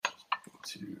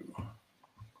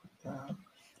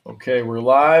Okay, we're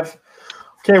live.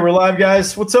 Okay, we're live,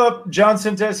 guys. What's up? John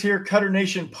Sintez here, Cutter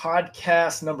Nation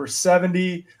podcast number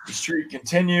 70. The streak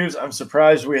continues. I'm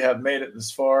surprised we have made it this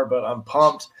far, but I'm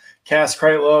pumped. Cass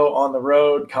Kreitlow on the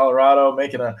road, Colorado,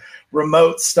 making a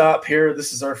remote stop here.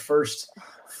 This is our first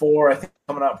 4. I think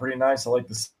coming out pretty nice. I like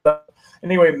this stuff.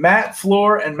 Anyway, Matt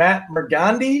Floor and Matt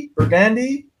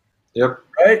Burgandy. Yep.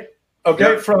 Right?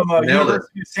 Okay, yep. From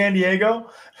University of San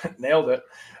Diego. Nailed it.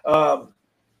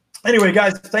 Anyway,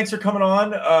 guys, thanks for coming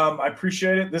on. I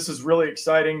appreciate it. This is really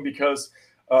exciting because,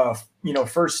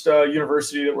 first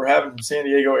university that we're having from San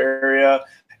Diego area,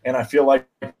 and I feel like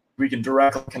we can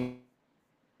directly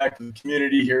connect to the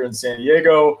community here in San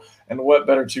Diego, and what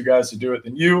better two guys to do it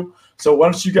than you. So why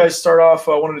don't you guys start off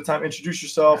one at a time, introduce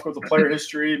yourself with a player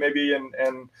history, maybe,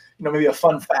 and maybe a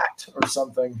fun fact or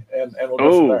something, and we'll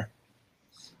go from there.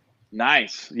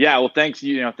 Nice. Yeah. Well, thanks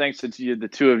to the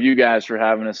two of you guys for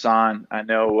having us on. I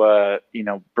know,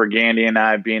 Burgandy and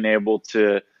I being able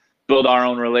to build our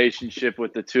own relationship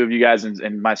with the two of you guys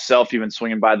and myself even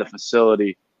swinging by the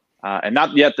facility and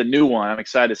not yet the new one. I'm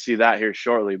excited to see that here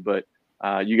shortly, but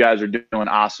you guys are doing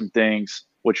awesome things.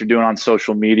 What you're doing on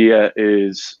social media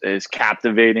is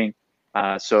captivating.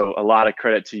 So a lot of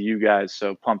credit to you guys.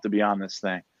 So pumped to be on this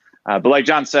thing. But like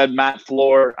John said, Matt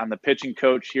Floor, I'm the pitching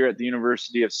coach here at the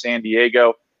University of San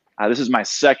Diego. This is my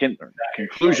second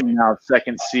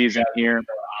season here.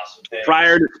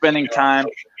 Prior to spending time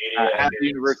at the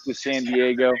University of San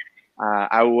Diego,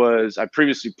 I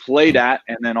previously played at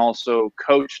and then also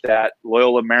coached at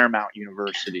Loyola Marymount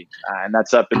University, and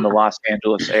that's up in the Los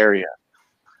Angeles area.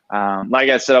 Like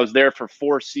I said, I was there for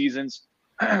 4 seasons.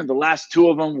 The last 2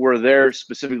 of them were there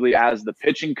specifically as the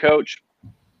pitching coach,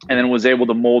 and then was able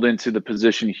to mold into the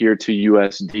position here to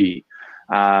USD.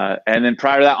 And then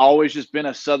prior to that, always just been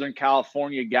a Southern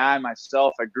California guy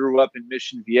myself. I grew up in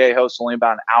Mission Viejo, so only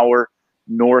about an hour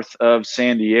north of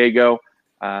San Diego.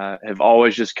 Have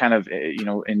always just kind of,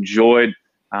 enjoyed,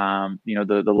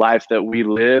 the life that we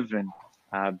live,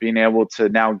 and being able to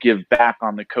now give back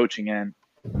on the coaching end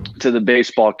to the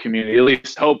baseball community, at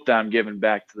least hope that I'm giving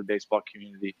back to the baseball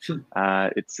community.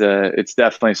 It's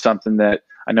definitely something that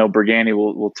I know Burgandy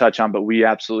will touch on, but we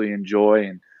absolutely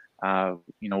enjoy, and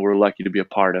we're lucky to be a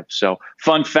part of. So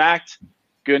fun fact,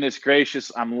 goodness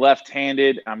gracious, I'm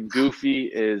left-handed. I'm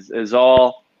goofy as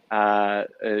all, but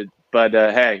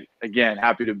hey, again,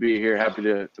 happy to be here. Happy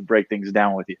to break things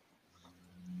down with you.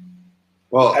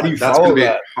 Well, how do you follow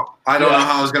that? I don't know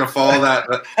how I was going to follow that,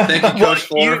 but thank you, Coach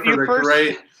Floor,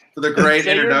 for the great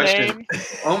introduction.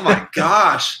 Oh my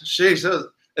gosh, jeez,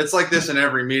 it's like this in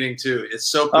every meeting too. It's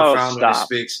so profound when he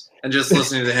speaks, and just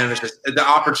listening to him, it's just the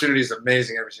opportunity is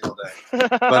amazing every single day.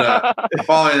 But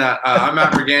following that, I'm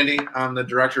Matt Burgandy. I'm the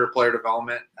director of player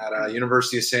development at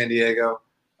University of San Diego.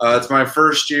 It's my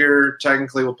first year.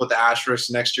 Technically, we'll put the asterisk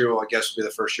next year. Well, I guess will be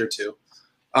the first year too.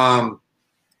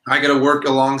 I get to work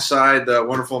alongside the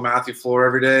wonderful Matthew Floor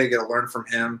every day. I get to learn from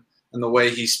him and the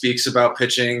way he speaks about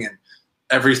pitching and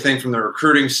everything from the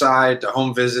recruiting side to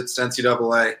home visits to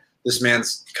NCAA. This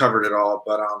man's covered it all.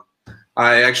 But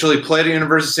I actually played at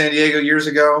University of San Diego years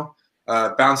ago,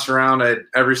 bounced around. I had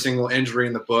every single injury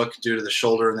in the book due to the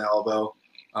shoulder and the elbow.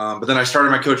 But then I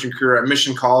started my coaching career at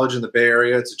Mission College in the Bay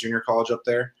Area. It's a junior college up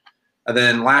there. And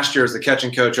then last year as the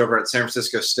catching coach over at San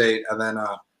Francisco State. And then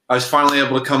I was finally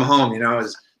able to come home.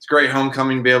 It's great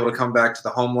homecoming to be able to come back to the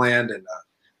homeland and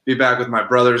be back with my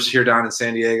brothers here down in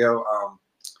San Diego.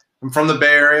 I'm from the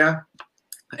Bay Area,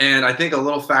 and I think a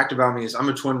little fact about me is I'm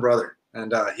a twin brother,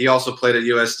 and he also played at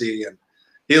USD, and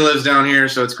he lives down here,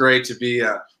 so it's great to be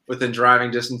within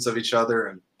driving distance of each other.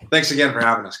 And thanks again for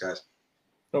having us, guys.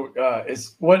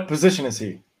 What position is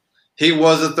he? He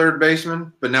was a third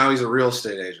baseman, but now he's a real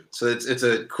estate agent. So it's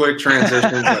a quick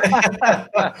transition.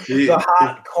 He's a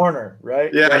hot corner,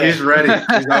 right? Yeah, he's ready.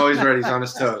 He's always ready. He's on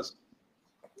his toes.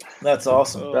 That's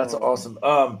awesome. That's awesome.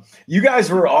 You guys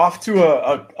were off to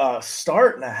a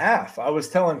start and a half. I was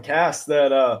telling Cass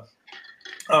that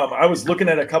I was looking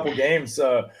at a couple games.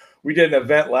 We did an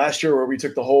event last year where we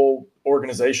took the whole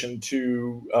organization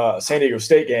to San Diego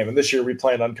State game, and this year we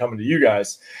planned on coming to you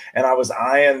guys. And I was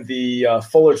eyeing the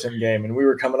Fullerton game, and we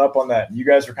were coming up on that. You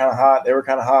guys were kind of hot; they were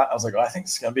kind of hot. I was like, I think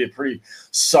it's going to be a pretty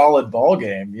solid ball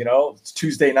game. It's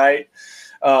Tuesday night.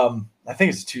 I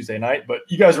think it's a Tuesday night, but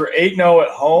you guys were 8-0 at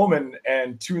home and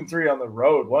 2-3 on the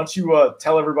road. Why don't you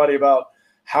tell everybody about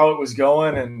how it was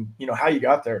going and how you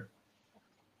got there?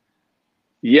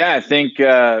 Yeah, I think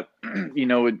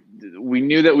we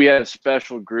knew that we had a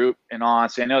special group. And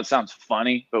honestly, I know it sounds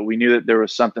funny, but we knew that there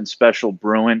was something special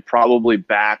brewing. Probably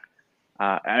back,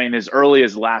 as early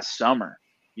as last summer.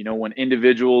 when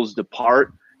individuals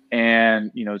depart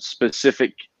and,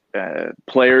 specific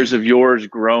players of yours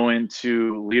grow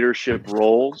into leadership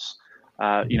roles,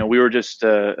 we were just,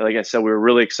 like I said, we were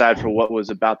really excited for what was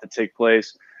about to take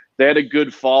place. They had a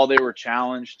good fall. They were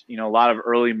challenged, a lot of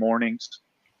early mornings,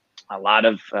 a lot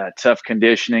of tough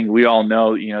conditioning. We all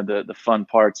know, the fun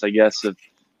parts, I guess,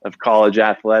 of college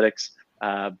athletics.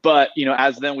 But,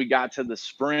 as then we got to the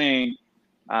spring,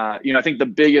 I think the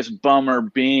biggest bummer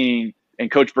being, and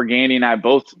Coach Burgandy and I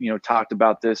both, talked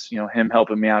about this, him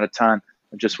helping me out a ton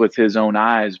just with his own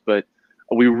eyes. But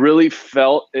we really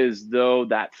felt as though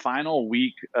that final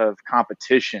week of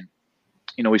competition,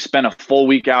 we spent a full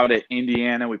week out at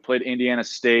Indiana. We played Indiana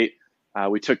State.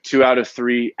 We took 2 out of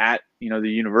 3 at, the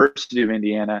University of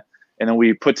Indiana. And then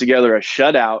we put together a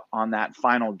shutout on that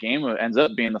final game. It ends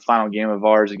up being the final game of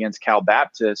ours against Cal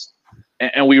Baptist.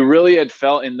 And we really had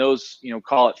felt in those,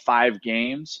 call it 5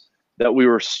 games, that we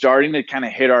were starting to kind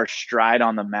of hit our stride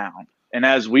on the mound. And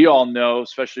as we all know,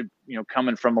 especially,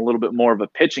 coming from a little bit more of a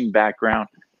pitching background,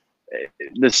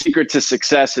 the secret to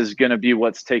success is going to be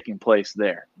what's taking place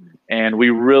there. And we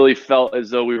really felt as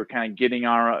though we were kind of getting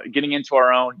into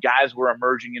our own. Guys were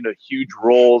emerging into huge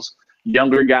roles.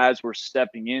 Younger guys were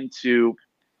stepping into,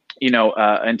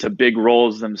 into big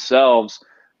roles themselves.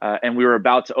 And we were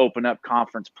about to open up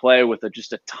conference play with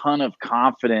just a ton of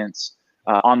confidence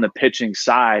on the pitching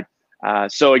side.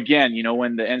 So again,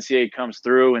 when the NCAA comes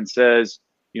through and says,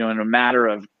 in a matter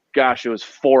of, it was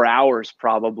 4 hours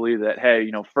probably, that, hey,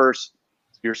 first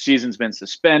your season's been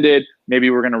suspended. Maybe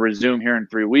we're going to resume here in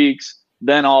 3 weeks.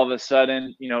 Then all of a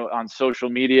sudden, on social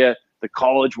media, the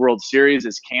College World Series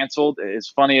is canceled. As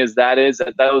funny as that is,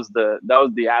 that was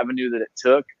the avenue that it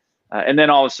took. And then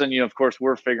all of a sudden, of course,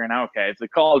 we're figuring out, okay, if the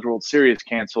College World Series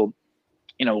canceled,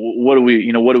 what are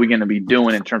we going to be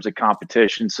doing in terms of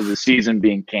competition? So the season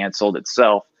being canceled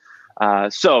itself.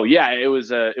 So yeah, it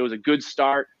was a good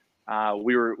start.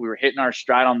 We were hitting our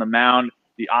stride on the mound.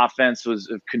 The offense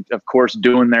was, of course,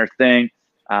 doing their thing.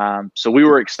 So we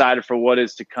were excited for what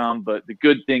is to come. But the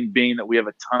good thing being that we have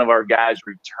a ton of our guys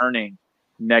returning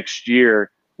next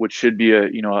year, which should be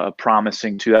a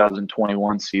promising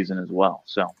 2021 season as well.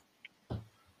 So.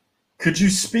 Could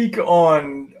you speak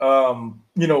on,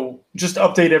 just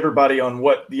update everybody on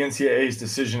what the NCAA's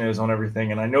decision is on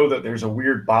everything? And I know that there's a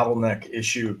weird bottleneck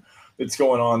issue that's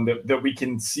going on that we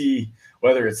can see,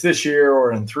 whether it's this year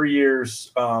or in 3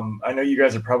 years. I know you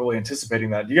guys are probably anticipating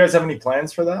that. Do you guys have any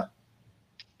plans for that?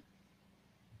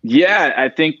 Yeah, I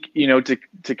think,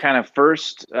 to kind of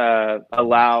first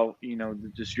allow,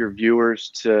 just your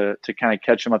viewers to kind of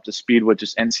catch them up to speed with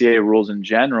just NCAA rules in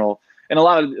general. And a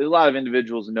lot of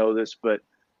individuals know this, but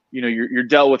you're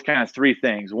dealt with kind of 3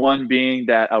 things. One being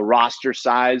that a roster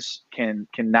size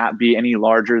cannot be any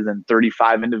larger than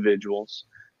 35 individuals.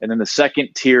 And then the second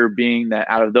tier being that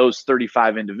out of those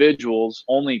 35 individuals,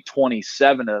 only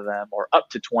 27 of them, or up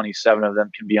to 27 of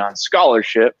them, can be on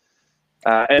scholarship.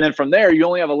 And then from there, you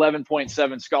only have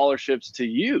 11.7 scholarships to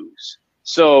use.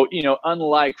 So,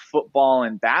 unlike football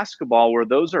and basketball, where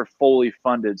those are fully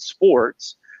funded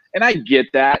sports, and I get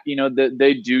that, that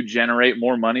they do generate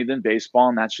more money than baseball,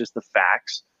 and that's just the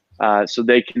facts. So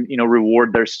they can,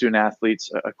 reward their student athletes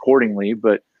accordingly.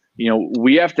 But,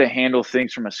 we have to handle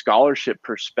things from a scholarship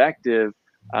perspective,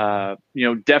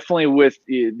 definitely with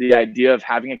the idea of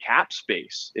having a cap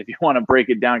space, if you want to break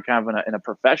it down kind of in a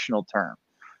professional term.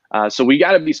 So we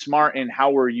got to be smart in how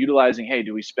we're utilizing. Hey,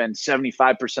 do we spend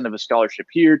 75% of a scholarship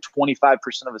here, 25%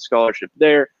 of a scholarship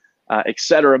there, et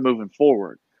cetera, moving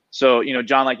forward? So,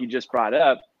 John, like you just brought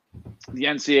up, the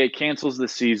NCAA cancels the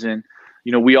season.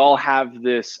 We all have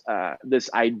this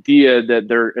idea that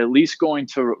they're at least going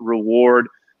to reward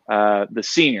the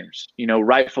seniors,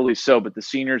 rightfully so. But the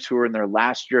seniors who are in their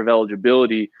last year of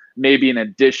eligibility, maybe an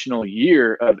additional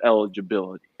year of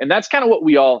eligibility. And that's kind of what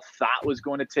we all thought was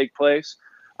going to take place.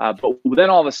 But then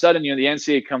all of a sudden, the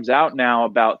NCAA comes out now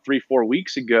about 3-4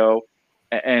 weeks ago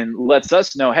and lets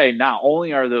us know, hey, not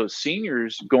only are those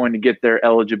seniors going to get their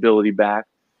eligibility back,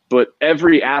 but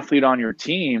every athlete on your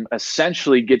team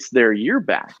essentially gets their year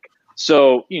back.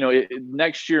 So,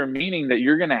 next year, meaning that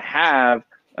you're going to have,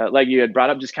 like you had brought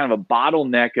up, just kind of a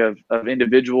bottleneck of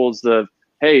individuals of,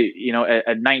 hey,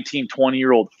 a 19,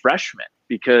 20-year-old freshman,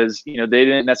 because, they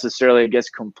didn't necessarily, I guess,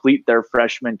 complete their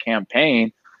freshman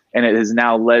campaign. And it has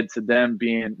now led to them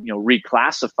being,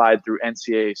 reclassified through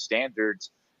NCAA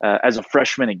standards as a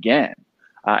freshman again.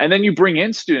 And then you bring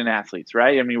in student athletes,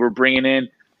 right? I mean, we're bringing in,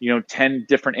 10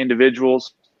 different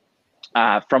individuals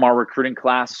from our recruiting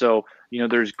class. So,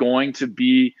 there's going to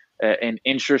be an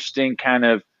interesting kind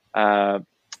of,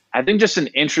 I think just an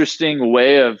interesting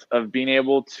way of being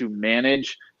able to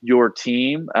manage your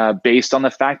team based on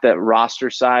the fact that roster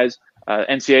size,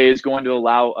 NCAA is going to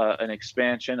allow an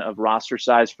expansion of roster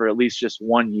size for at least just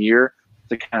 1 year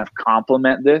to kind of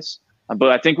complement this. But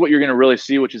I think what you're going to really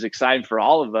see, which is exciting for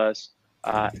all of us,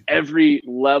 every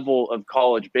level of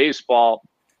college baseball,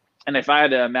 and if I had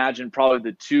to imagine,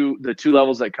 probably the two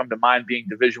levels that come to mind being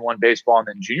Division I baseball and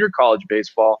then junior college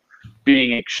baseball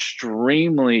being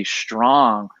extremely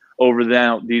strong over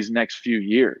these next few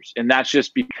years. And that's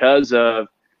just because of,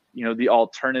 the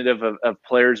alternative of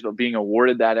players being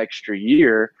awarded that extra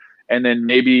year. And then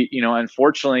maybe,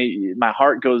 unfortunately, my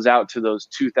heart goes out to those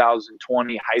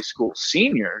 2020 high school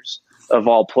seniors of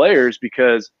all players,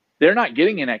 because they're not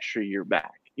getting an extra year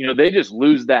back. They just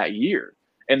lose that year.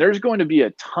 And there's going to be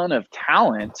a ton of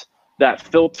talent that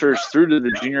filters through to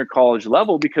the junior college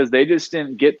level because they just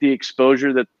didn't get the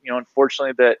exposure that,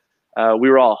 unfortunately, that we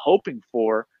were all hoping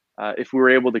for if we were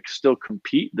able to still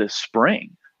compete this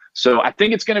spring. So I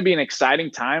think it's going to be an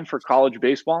exciting time for college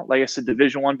baseball. Like I said,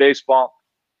 Division I baseball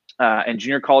and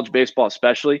junior college baseball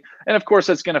especially. And, of course,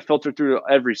 that's going to filter through to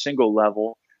every single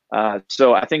level.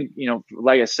 So I think,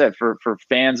 like I said, for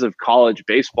fans of college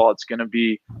baseball, it's going to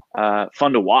be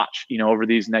fun to watch, over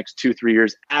these next 2-3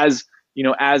 years as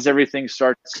everything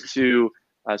starts to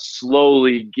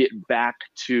slowly get back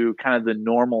to kind of the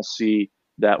normalcy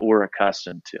that we're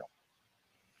accustomed to.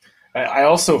 I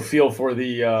also feel for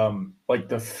the like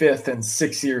the 5th and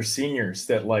 6th year seniors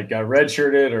that like got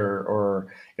redshirted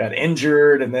or got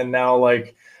injured. And then now,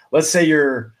 like, let's say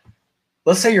you're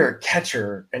a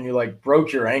catcher and you like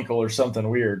broke your ankle or something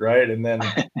weird, right? And then,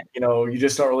 you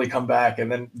just don't really come back.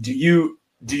 And then do you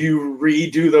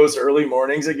redo those early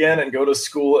mornings again and go to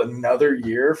school another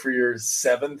year for your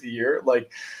 7th year? Like,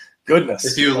 goodness.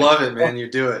 If you love it, man, you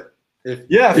do it. If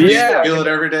you feel it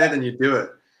every day, then you do it.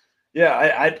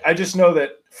 Yeah, I just know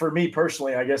that for me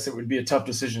personally, I guess it would be a tough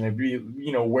decision. It'd be,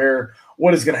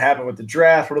 what is going to happen with the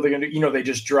draft? What are they going to do? They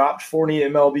just dropped 40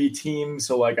 MLB teams.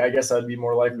 So, like, I guess I'd be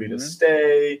more likely to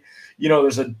stay.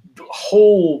 There's a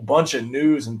whole bunch of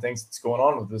news and things that's going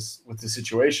on with the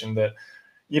situation that,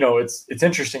 it's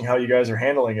interesting how you guys are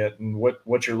handling it and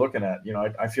what you're looking at.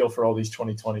 I feel for all these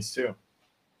 2020s too.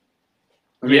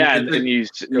 And you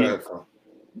 –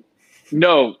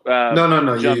 No.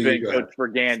 Jump in, Coach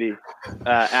Burgandy,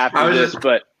 after this.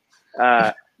 But,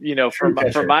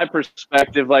 from my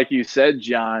perspective, like you said,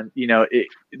 John,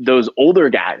 those older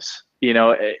guys,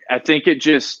 I think it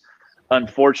just,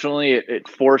 unfortunately, it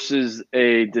forces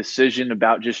a decision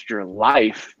about just your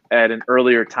life at an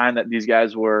earlier time that these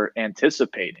guys were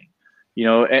anticipating,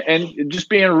 and just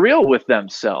being real with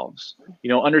themselves,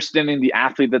 understanding the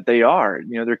athlete that they are.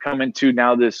 They're coming to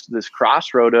now this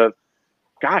crossroad of,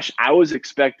 gosh, I was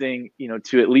expecting,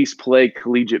 to at least play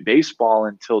collegiate baseball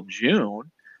until June.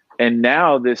 And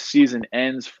now this season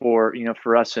ends for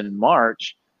us in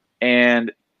March.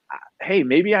 And hey,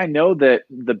 maybe I know that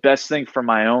the best thing for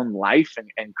my own life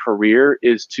and career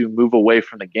is to move away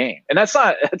from the game. And that's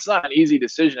not an easy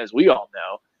decision, as we all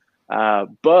know.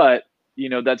 But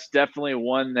that's definitely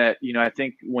one that, I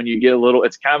think when you get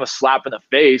it's kind of a slap in the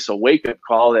face, a wake-up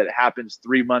call that happens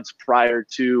 3 months prior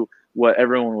to what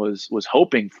everyone was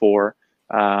hoping for.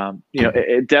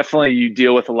 It definitely, you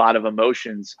deal with a lot of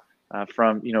emotions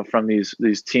from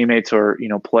these teammates or,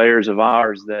 players of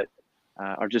ours that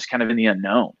are just kind of in the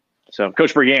unknown. So,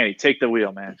 Coach Burgandy, take the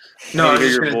wheel, man. No, I was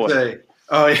just going to say,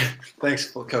 oh, yeah,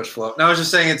 thanks, Coach Flo. No, I was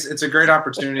just saying it's a great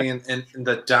opportunity, and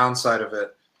the downside of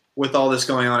it, with all this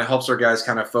going on, it helps our guys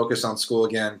kind of focus on school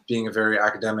again, being a very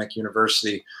academic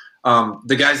university.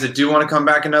 The guys that do want to come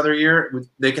back another year,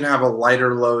 they can have a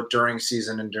lighter load during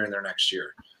season and during their next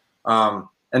year.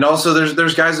 And also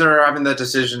there's guys that are having that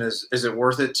decision, is it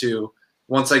worth it to,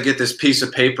 once I get this piece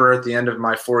of paper at the end of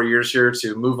my 4 years here,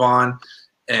 to move on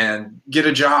and get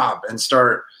a job and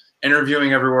start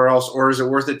interviewing everywhere else, or is it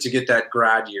worth it to get that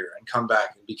grad year and come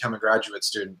back and become a graduate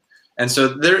student? And so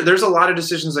there's a lot of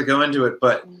decisions that go into it,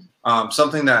 but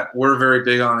something that we're very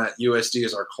big on at USD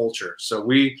is our culture. So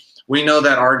we know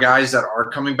that our guys that are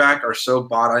coming back are so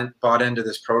bought into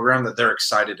this program that they're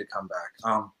excited to come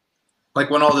back. Like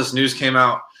when all this news came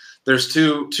out, there's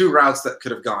two routes that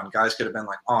could have gone. Guys could have been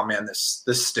like, oh man, this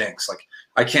stinks. Like,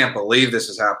 I can't believe this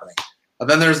is happening. But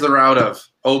then there's the route of,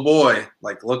 oh boy,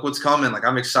 like, look what's coming. Like,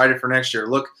 I'm excited for next year.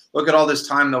 Look at all this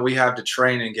time that we have to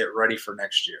train and get ready for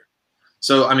next year.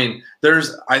 So, I mean,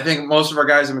 I think most of our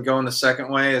guys have been going the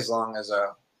second way, as long as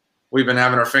we've been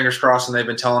having our fingers crossed and they've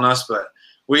been telling us, but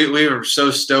we were so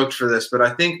stoked for this. But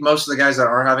I think most of the guys that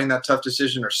are having that tough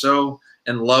decision are so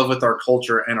in love with our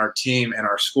culture and our team and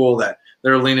our school that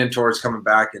they're leaning towards coming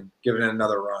back and giving it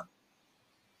another run.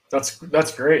 That's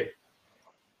great.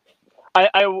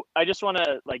 I just want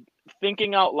to, like,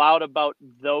 thinking out loud about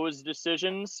those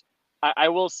decisions. I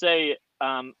will say,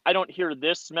 I don't hear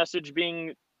this message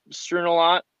being strewn a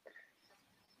lot.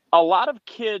 A lot of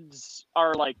kids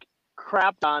are like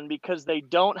crapped on because they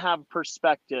don't have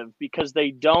perspective, because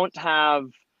they don't have,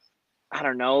 I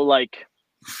don't know, like,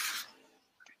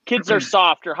 kids are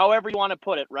soft, or however you want to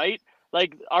put it, right?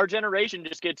 Like, our generation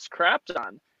just gets crapped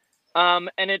on.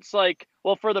 And it's like,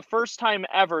 well, for the first time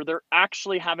ever, they're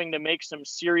actually having to make some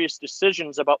serious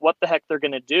decisions about what the heck they're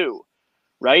going to do,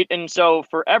 right? And so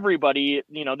for everybody,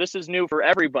 you know, this is new for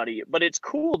everybody, but it's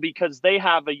cool because they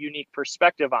have a unique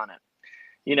perspective on it,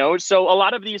 you know? So a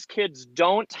lot of these kids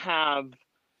don't have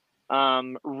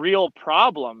real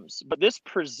problems, but this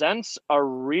presents a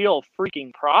real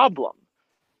freaking problem.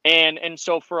 And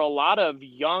so for a lot of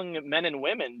young men and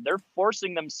women, they're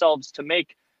forcing themselves to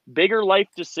make bigger life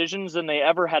decisions than they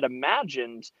ever had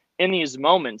imagined in these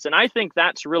moments. And I think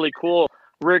that's really cool,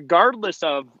 regardless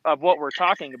of what we're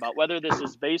talking about, whether this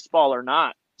is baseball or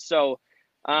not. So,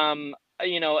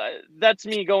 you know, that's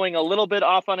me going a little bit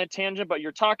off on a tangent, but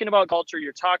you're talking about culture,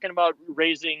 you're talking about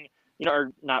raising, you know,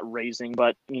 or not raising,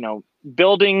 but, you know,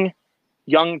 building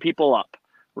young people up,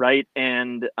 right?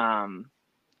 And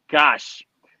gosh,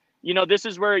 you know, this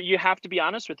is where you have to be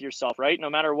honest with yourself, right? No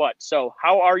matter what. So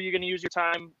how are you going to use your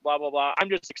time? Blah, blah, blah. I'm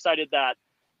just excited that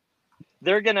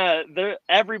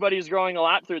everybody's growing a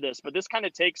lot through this, but this kind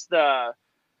of takes the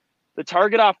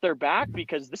target off their back,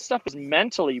 because this stuff is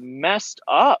mentally messed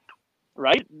up,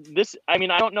 right? I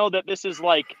mean, I don't know that this is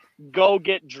like, go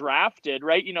get drafted,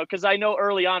 right? You know, because I know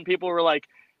early on people were like,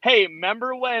 hey,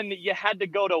 remember when you had to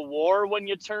go to war when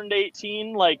you turned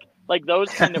 18? Like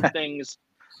those kind of things.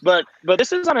 But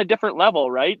this is on a different level,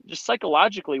 right? Just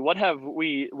psychologically, what have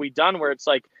we done where it's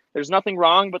like, there's nothing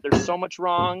wrong, but there's so much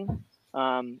wrong.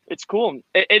 It's cool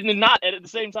and not at the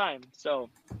same time.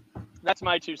 So that's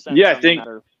my 2 cents. Yeah,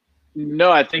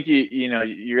 I think you know,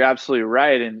 you're absolutely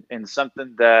right. And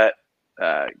something that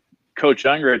Coach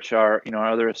Ungrich, our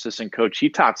other assistant coach, he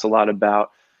talks a lot about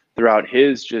throughout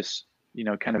his just, you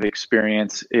know, kind of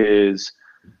experience is,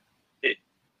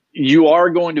 you are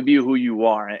going to be who you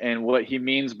are. And what he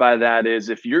means by that is,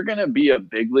 if you're going to be a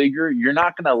big leaguer, you're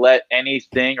not going to let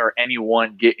anything or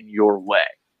anyone get in your way.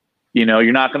 You know,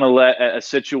 you're not going to let a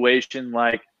situation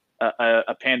like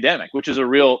a pandemic, which is a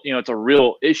real, you know, it's a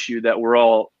real issue that we're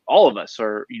all of us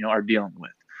are, you know, are dealing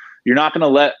with. You're not going to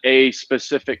let a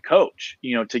specific coach,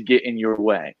 you know, to get in your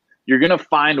way. You're going to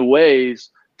find ways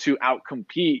to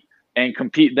outcompete and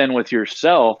compete then with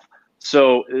yourself,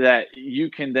 so that you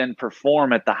can then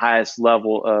perform at the highest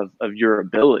level of your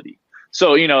ability.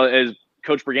 So, you know, as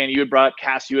Coach Bergani, you had brought up,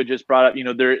 Cass, you had just brought up, you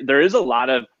know, there is a lot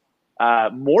of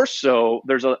more so,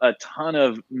 there's a ton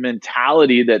of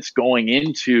mentality that's going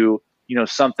into, you know,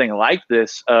 something like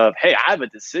this of, hey, I have a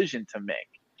decision to make.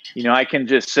 You know, I can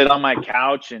just sit on my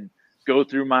couch and go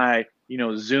through my, you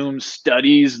know, Zoom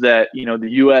studies that, you know,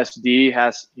 the USD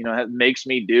makes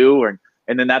me do,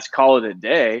 and then that's call it a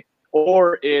day.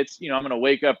 Or it's, you know, I'm going to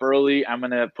wake up early, I'm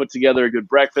going to put together a good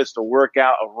breakfast, a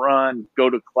workout, a run, go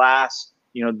to class,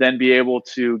 you know, then be able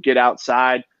to get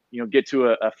outside, you know, get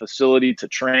to a facility to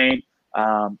train,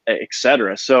 et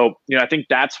cetera. So, you know, I think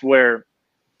that's where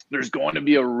there's going to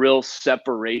be a real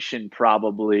separation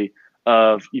probably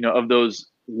of, you know, of those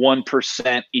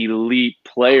 1% elite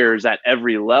players at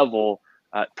every level.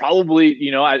 Probably,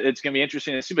 you know, it's going to be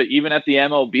interesting to see, but even at the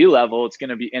MLB level, it's going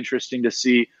to be interesting to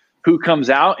see who comes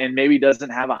out and maybe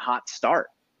doesn't have a hot start,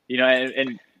 you know,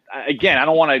 and again, I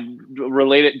don't want to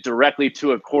relate it directly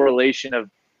to a correlation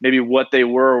of maybe what they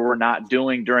were or were not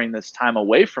doing during this time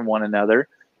away from one another,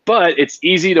 but it's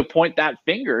easy to point that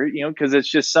finger, you know, because it's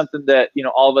just something that, you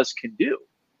know, all of us can do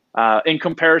in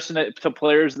comparison to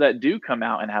players that do come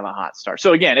out and have a hot start.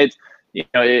 So again, it's, you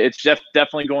know, it's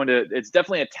definitely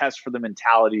a test for the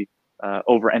mentality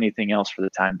over anything else for the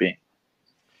time being.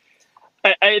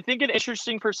 I think an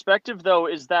interesting perspective, though,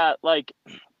 is that, like,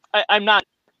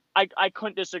 I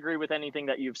couldn't disagree with anything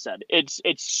that you've said. It's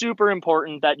super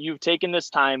important that you've taken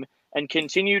this time and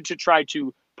continued to try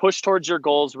to push towards your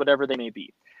goals, whatever they may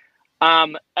be.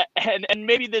 And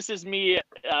maybe this is me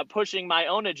pushing my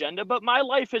own agenda, but my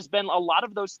life has been, a lot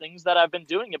of those things that I've been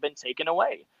doing have been taken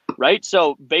away, right?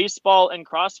 So baseball and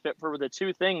CrossFit were the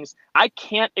two things. I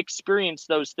can't experience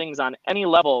those things on any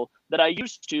level that I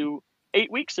used to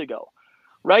 8 weeks ago.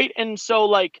 Right. And so,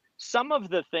 like, some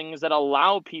of the things that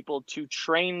allow people to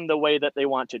train the way that they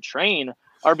want to train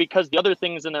are because the other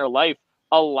things in their life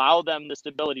allow them the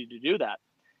stability to do that.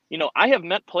 You know, I have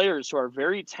met players who are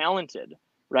very talented,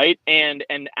 right, and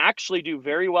actually do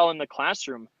very well in the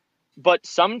classroom. But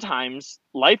sometimes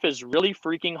life is really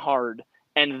freaking hard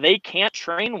and they can't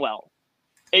train well,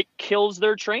 it kills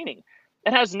their training.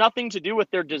 It has nothing to do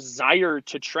with their desire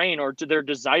to train or to their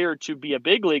desire to be a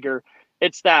big leaguer.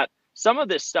 It's that some of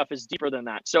this stuff is deeper than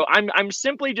that. So I'm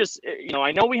simply just,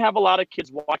 I know we have a lot of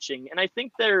kids watching, and I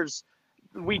think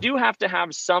we do have to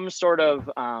have some sort of,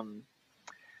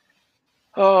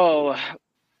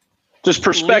 just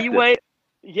perspective. Leeway.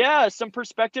 Yeah, some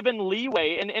perspective and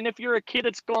leeway. And if you're a kid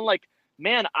that's going like,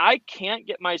 man, I can't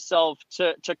get myself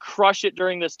to crush it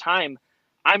during this time,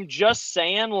 I'm just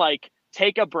saying, like,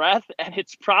 take a breath, and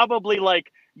it's probably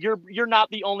like you're not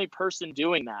the only person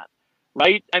doing that,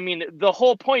 right? I mean, the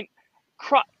whole point,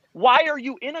 why are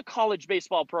you in a college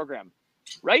baseball program,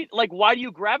 right? Like, why do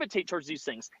you gravitate towards these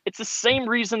things? It's the same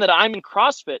reason that I'm in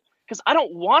CrossFit, because I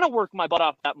don't want to work my butt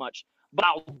off that much, but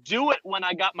I'll do it when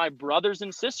I got my brothers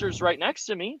and sisters right next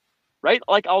to me, right?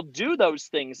 Like, I'll do those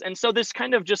things. And so this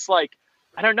kind of just like,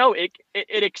 I don't know, it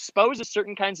exposes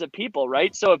certain kinds of people,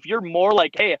 right? So if you're more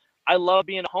like, hey, I love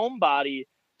being a homebody,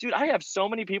 dude, I have so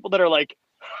many people that are like,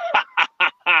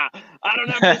 I don't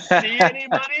have to see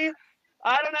anybody.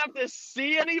 I don't have to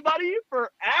see anybody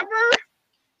forever.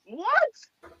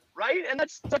 What? Right? And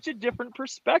that's such a different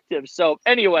perspective. So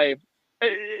anyway,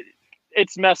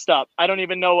 it's messed up. I don't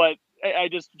even know what. I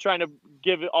just trying to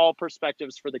give all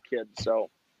perspectives for the kids. So,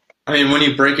 I mean, when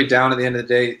you break it down at the end of the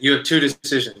day, you have two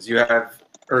decisions.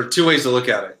 Or two ways to look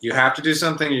at it. You have to do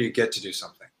something, or you get to do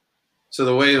something. So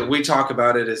the way that we talk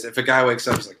about it is, if a guy wakes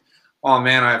up, he's like, "Oh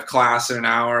man, I have class in an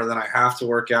hour, then I have to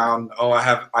work out, and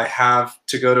I have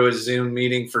to go to a Zoom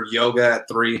meeting for yoga at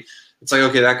 3." It's like,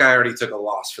 okay, that guy already took a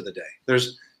loss for the day.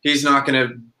 He's not going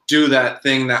to do that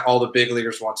thing that all the big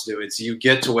leaguers want to do. It's you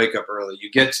get to wake up early.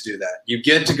 You get to do that. You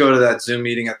get to go to that Zoom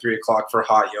meeting at 3:00 for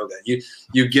hot yoga.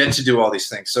 You get to do all these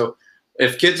things. So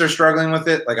if kids are struggling with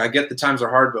it, like, I get the times are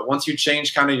hard, but once you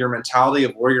change kind of your mentality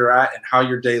of where you're at and how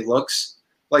your day looks,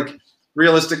 like,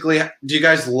 realistically, do you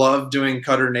guys love doing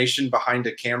Cutter Nation behind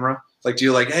a camera? Like, do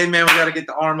you like, hey man, we got to get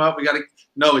the arm up.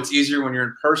 No, it's easier when you're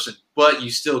in person, but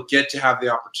you still get to have the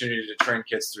opportunity to train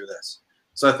kids through this.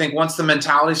 So I think once the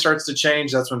mentality starts to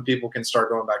change, that's when people can start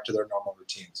going back to their normal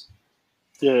routines.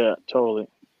 Yeah, totally.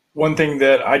 One thing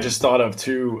that I just thought of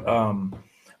too,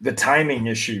 the timing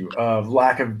issue of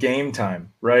lack of game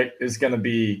time, right, is going to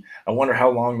be, I wonder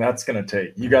how long that's going to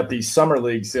take. You got these summer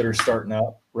leagues that are starting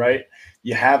up, right?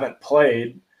 You haven't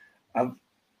played. I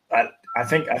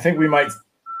think we might.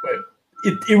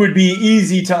 It would be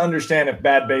easy to understand if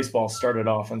bad baseball started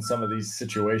off in some of these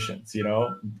situations. You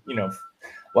know, a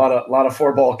lot of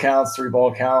 4-ball counts,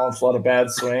 3-ball counts, a lot of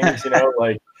bad swings.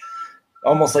 Like,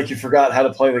 almost like you forgot how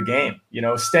to play the game.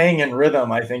 Staying in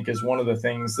rhythm, I think, is one of the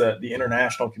things that the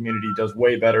international community does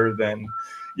way better than,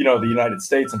 the United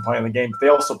States in playing the game. But they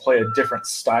also play a different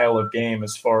style of game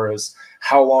as far as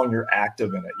how long you're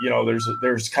active in it.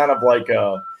 There's kind of like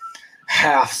a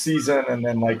half season and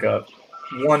then like a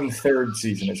 1/3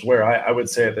 season is where I would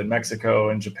say that Mexico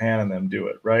and Japan and them do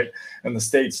it, right? And the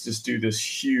States just do this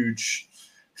huge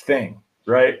thing,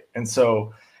 right? And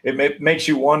so it makes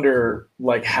you wonder,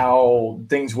 like, how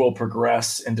things will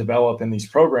progress and develop in these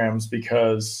programs,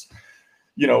 because,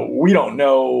 we don't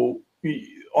know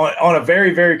on a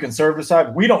very, very conservative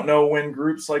side, we don't know when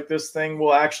groups like this thing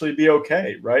will actually be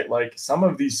okay, right? Like, some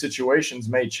of these situations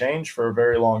may change for a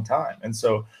very long time. And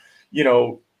so,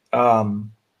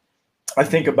 I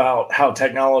think about how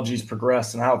technology's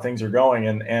progressed and how things are going.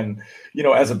 And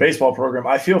as a baseball program,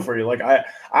 I feel for you. Like,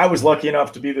 I was lucky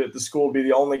enough to be the school to be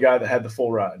the only guy that had the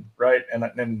full ride, right?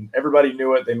 And everybody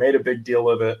knew it. They made a big deal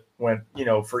of it when,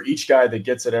 for each guy that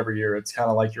gets it every year, it's kind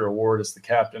of like your award as the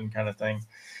captain kind of thing.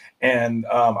 And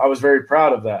I was very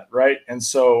proud of that, right? And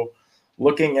so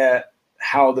looking at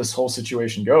how this whole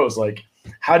situation goes, like,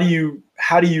 how do you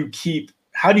keep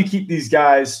these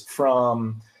guys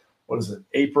from, what is it,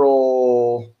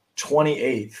 April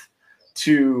 28th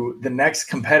to the next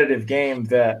competitive game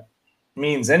that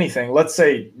means anything? Let's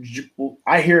say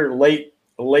I hear late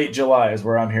July is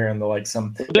where I'm hearing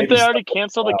some. Did they already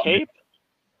cancel the Cape?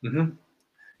 Mm-hmm.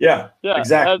 Yeah,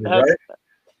 exactly. Right.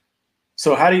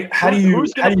 So how do you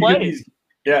get these?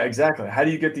 Yeah, exactly. How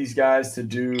do you get these guys to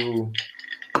do?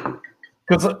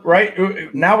 Because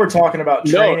right now we're talking about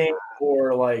training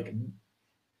for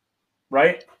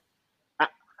right.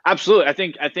 Absolutely. I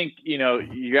think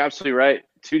you're absolutely right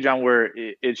too, John, where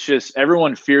it's just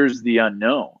everyone fears the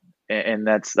unknown, and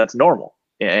that's normal,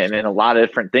 and in a lot of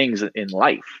different things in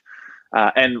life.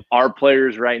 And our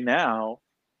players right now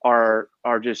are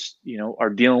just,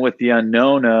 are dealing with the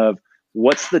unknown of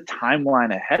what's the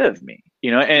timeline ahead of me,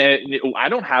 and I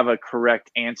don't have a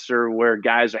correct answer where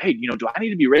guys are, hey, do I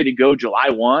need to be ready to go July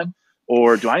 1,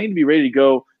 or do I need to be ready to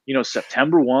go,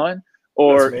 September 1?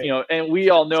 Or, and we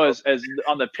all know as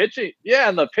on the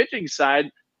pitching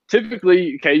side,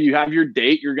 typically, okay, you have your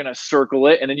date, you're going to circle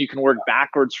it, and then you can work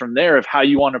backwards from there of how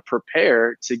you want to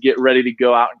prepare to get ready to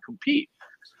go out and compete.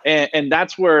 And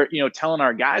that's where, telling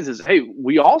our guys is, hey,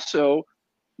 we also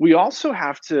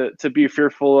have to be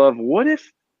fearful of what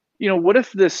if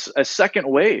a second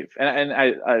wave, and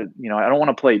I don't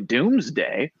want to play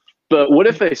doomsday, but what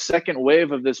if a second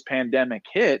wave of this pandemic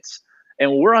hits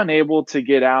and we're unable to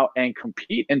get out and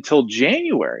compete until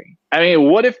January? I mean,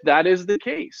 what if that is the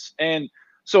case? And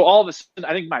so all of a sudden,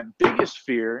 I think my biggest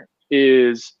fear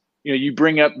is, you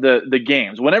bring up the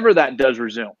games. Whenever that does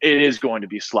resume, it is going to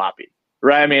be sloppy,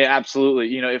 right? I mean,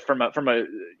 absolutely. If from a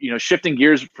shifting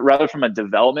gears rather from a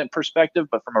development perspective,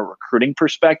 but from a recruiting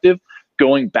perspective,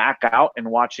 going back out and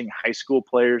watching high school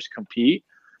players compete,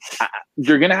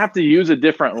 you're going to have to use a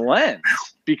different lens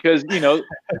because,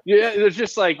 there's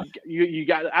just like you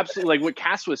got absolutely like what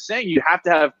Cass was saying, you have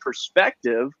to have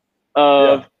perspective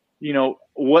of,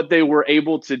 what they were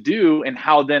able to do and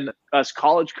how then us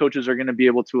college coaches are going to be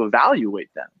able to evaluate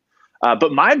them.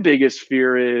 But my biggest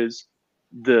fear is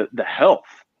the health,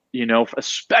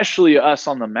 especially us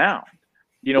on the mound.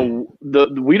 We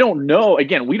don't know.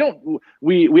 Again,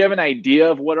 we have an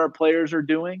idea of what our players are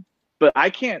doing, but I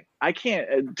can't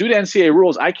due to NCAA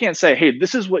rules, I can't say, hey,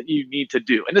 this is what you need to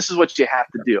do and this is what you have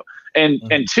to do.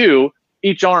 And two,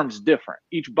 each arm's different,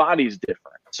 each body's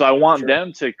different. So I want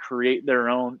them to create their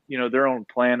own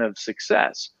plan of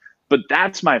success. But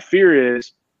that's my fear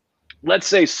is, let's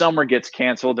say summer gets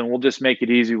canceled and we'll just make it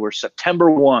easy. We're September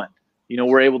 1,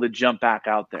 we're able to jump back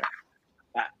out there.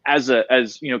 As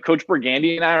Coach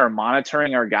Burgandy and I are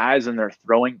monitoring our guys and their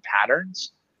throwing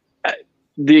patterns,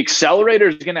 the accelerator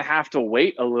is going to have to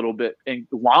wait a little bit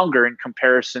longer in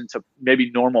comparison to maybe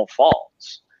normal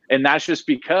falls. And that's just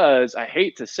because, I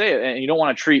hate to say it, and you don't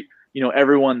want to treat,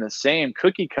 everyone the same,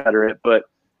 cookie cutter it, but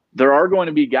there are going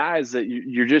to be guys that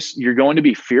you're going to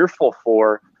be fearful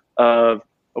for of,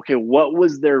 okay, what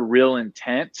was their real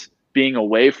intent being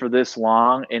away for this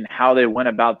long and how they went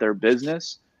about their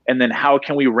business? And then how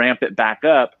can we ramp it back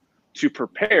up to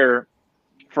prepare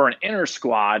for an inter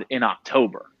squad in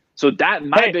October? So that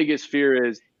my biggest fear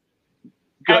is.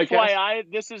 FYI,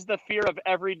 this is the fear of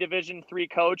every Division III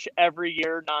coach every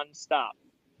year, nonstop.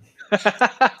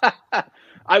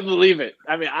 I believe it.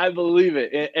 I believe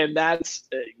it. And that's,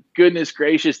 goodness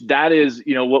gracious, that is,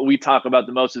 what we talk about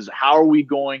the most is how are we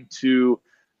going to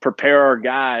prepare our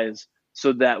guys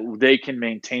so that they can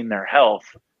maintain their health?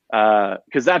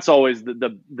 Because that's always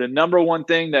the number one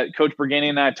thing that Coach Burgandy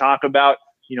and I talk about,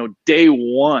 day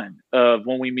one of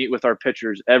when we meet with our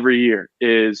pitchers every year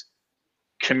is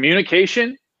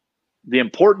communication, the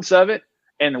importance of it,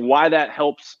 and why that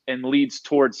helps and leads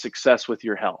towards success with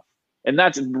your health. And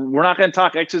we're not going to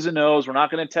talk X's and O's. We're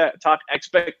not going to talk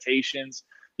expectations.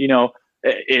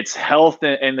 It's health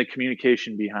and the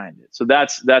communication behind it. So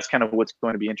that's kind of what's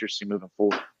going to be interesting moving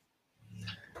forward.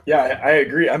 Yeah, I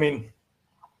agree. I mean,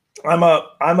 I'm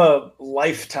a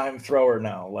lifetime thrower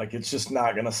now. Like, it's just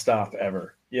not going to stop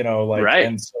ever, right.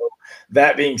 And so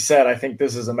that being said, I think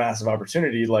this is a massive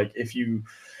opportunity. Like, if you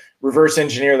reverse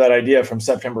engineer that idea from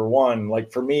September 1,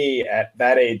 like for me at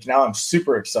that age, now I'm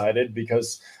super excited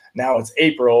because now it's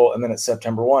April and then it's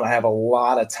September 1. I have a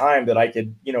lot of time that I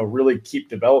could, really keep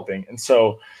developing. And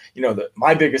so,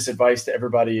 my biggest advice to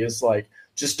everybody is like,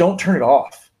 just don't turn it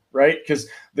off. Right. Because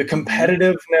the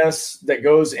competitiveness that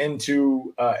goes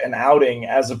into an outing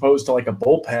as opposed to like a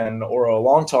bullpen or a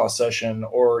long toss session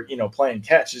or, playing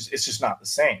catch it's just not the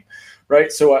same. Right.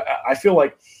 So I feel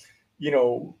like,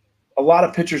 a lot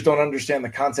of pitchers don't understand the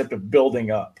concept of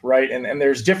building up. Right. And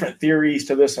there's different theories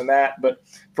to this and that. But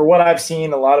for what I've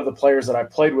seen, a lot of the players that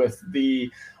I've played with,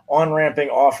 the on-ramping,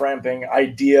 off-ramping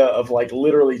idea of like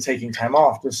literally taking time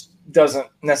off just doesn't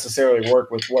necessarily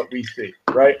work with what we see,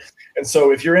 right? And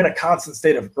so if you're in a constant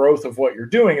state of growth of what you're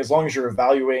doing, as long as you're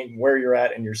evaluating where you're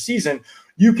at in your season,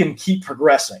 you can keep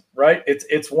progressing, right?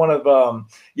 It's one of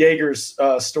Yeager's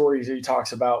stories that he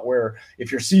talks about where if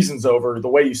your season's over, the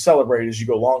way you celebrate is you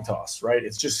go long toss, right?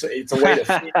 It's a way to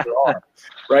feed your arm,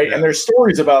 right? Yeah. And there's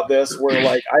stories about this where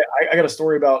like I got a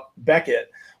story about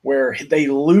Beckett where they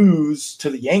lose to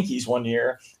the Yankees one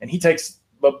year and he takes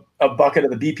a bucket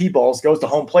of the BP balls, goes to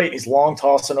home plate, and he's long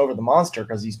tossing over the monster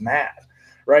because he's mad,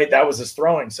 right? That was his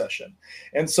throwing session.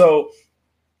 And so,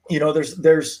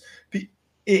 there's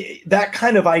that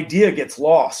kind of idea gets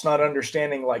lost, not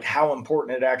understanding like how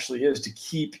important it actually is to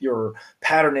keep your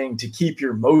patterning, to keep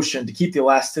your motion, to keep the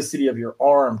elasticity of your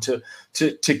arm, to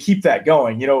keep that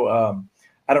going.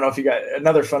 I don't know if you got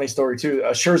another funny story too.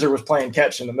 Scherzer was playing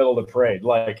catch in the middle of the parade,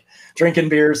 like drinking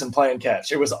beers and playing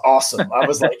catch. It was awesome. I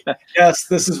was like, yes,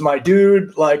 this is my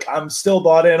dude. Like, I'm still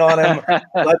bought in on him.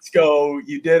 Let's go.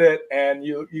 You did it. And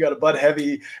you got a Bud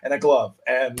Heavy and a glove.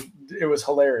 And it was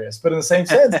hilarious. But in the same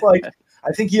sense, like,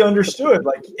 I think he understood,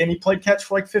 like, and he played catch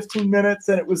for like 15 minutes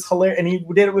and it was hilarious. And he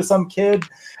did it with some kid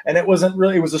and it wasn't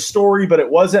really, it was a story, but it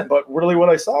wasn't. But really what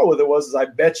I saw with it was I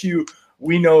bet you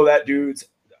we know that dude's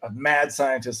a mad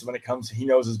scientist when it comes to, he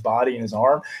knows his body and his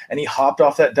arm, and he hopped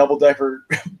off that double-decker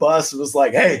bus and was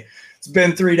like, hey, it's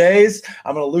been 3 days.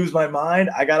 I'm going to lose my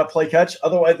mind. I got to play catch.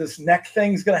 Otherwise this neck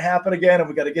thing's going to happen again. And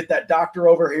we got to get that doctor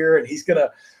over here and he's going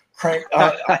to crank.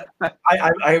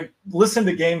 I listened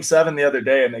to Game 7 the other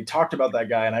day and they talked about that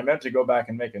guy and I meant to go back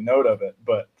and make a note of it,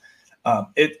 but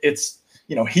it's,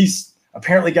 you know, he's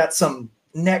apparently got some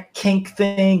neck kink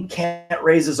thing, can't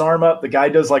raise his arm up. The guy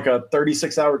does like a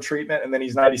 36-hour treatment and then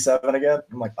he's 97 again.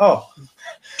 I'm like, oh,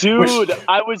 dude,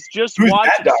 I was just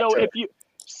watching. So if you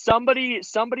somebody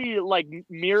like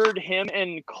mirrored him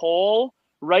and Cole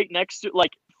right next to,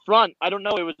 like, front, I don't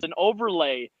know, it was an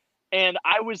overlay, and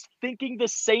I was thinking the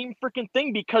same freaking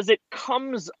thing because it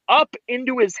comes up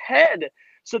into his head.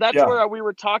 So that's where we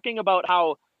were talking about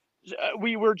how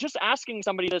we were just asking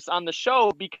somebody this on the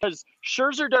show, because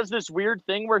Scherzer does this weird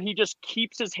thing where he just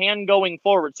keeps his hand going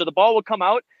forward. So the ball will come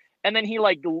out and then he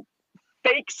like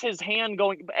fakes his hand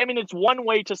going. I mean, it's one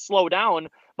way to slow down,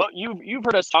 but you've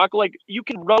heard us talk, like, you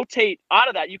can rotate out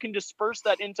of that. You can disperse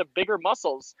that into bigger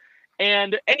muscles.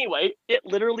 And anyway, it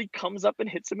literally comes up and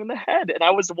hits him in the head. And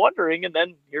I was wondering, and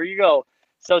then here you go.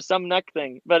 So some neck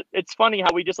thing, but it's funny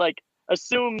how we just like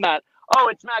assume that, oh,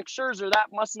 it's Max Scherzer, that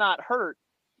must not hurt.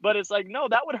 But it's like, no,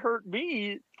 that would hurt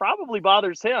me. Probably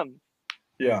bothers him.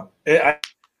 Yeah. I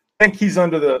think he's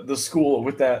under the school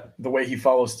with that. The way he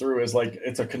follows through is like,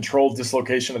 it's a controlled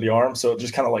dislocation of the arm. So it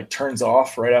just kind of like turns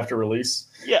off right after release.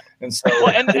 Yeah. And so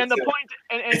and the point,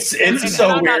 it's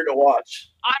so weird to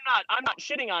watch. I'm not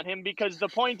shitting on him, because the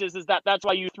point is that that's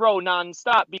why you throw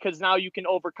nonstop, because now you can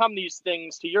overcome these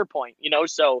things, to your point, you know?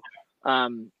 So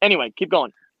anyway, keep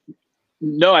going.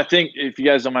 No, I think, if you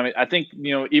guys don't mind, I think,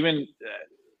 you know, even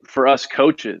for us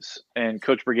coaches, and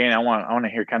Coach Burgain, I want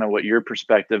to hear kind of what your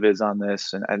perspective is on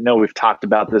this. And I know we've talked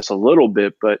about this a little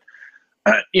bit, but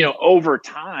you know, over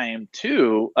time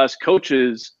too, us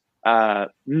coaches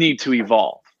need to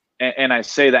evolve. And I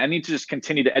say that I need to just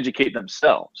continue to educate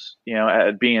themselves, you know,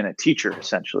 at being a teacher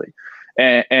essentially.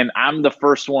 And I'm the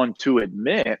first one to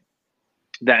admit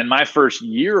that in my first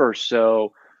year or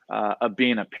so of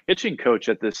being a pitching coach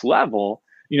at this level,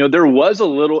 you know, there was a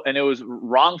little, and it was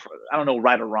wrong. I don't know,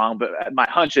 right or wrong, but my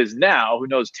hunch is now, who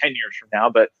knows 10 years from now,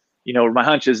 but, you know, my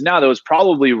hunch is now that was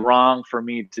probably wrong for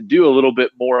me to do a little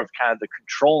bit more of kind of the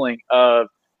controlling of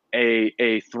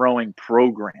a throwing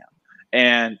program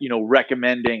and, you know,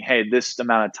 recommending, hey, this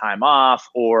amount of time off,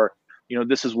 or, you know,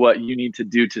 this is what you need to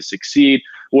do to succeed.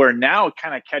 Where now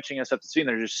kind of catching us up to speed,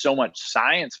 there's just so much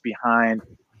science behind,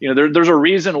 you know, there's a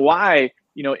reason why,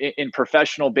 you know, in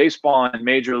professional baseball and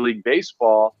Major League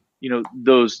Baseball, you know,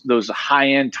 those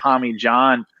high-end Tommy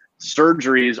John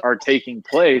surgeries are taking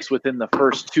place within the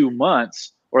first 2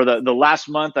 months, or the last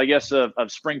month, I guess, of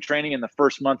spring training and the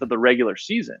first month of the regular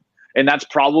season. And that's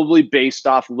probably based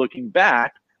off looking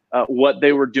back what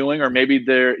they were doing, or maybe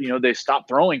they stopped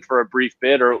throwing for a brief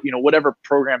bit, or, you know, whatever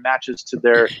program matches to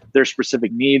their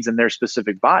specific needs and their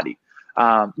specific body.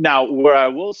 Now, where I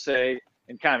will say,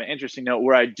 and kind of an interesting note,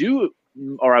 where I do,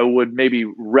 or I would maybe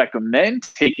recommend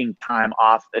taking time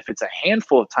off, if it's a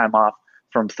handful of time off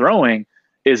from throwing,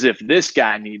 is if this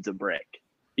guy needs a break.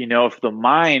 You know, if the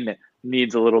mind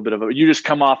needs a little bit of you just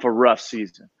come off a rough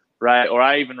season, right? Or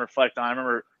I even reflect on, I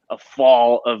remember a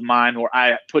fall of mine where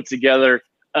I put together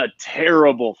a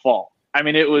terrible fall. I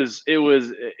mean, it was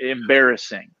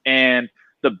embarrassing. And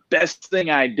the best thing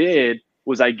I did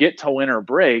was I get to winter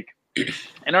break,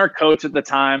 and our coach at the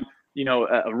time, you know,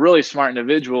 a really smart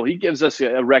individual, he gives us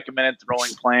a recommended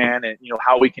throwing plan and, you know,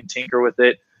 how we can tinker with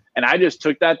it. And I just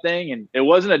took that thing, and I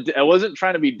wasn't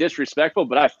trying to be disrespectful,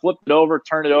 but I flipped it over,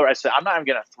 turned it over. I said, I'm not even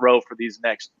going to throw for these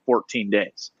next 14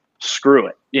 days. Screw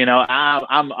it. You know,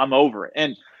 I'm over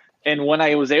it. And when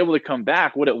I was able to come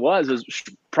back, what it was is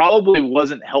probably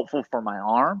wasn't helpful for my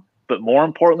arm, but more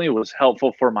importantly, it was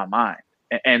helpful for my mind.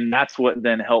 And that's what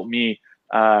then helped me,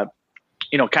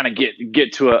 you know, kind of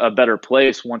get to a better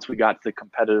place once we got to the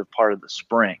competitive part of the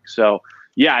spring. So,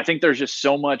 yeah, I think there's just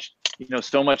so much, you know,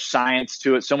 so much science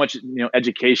to it, so much, you know,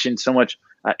 education, so much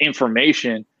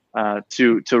information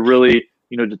to really,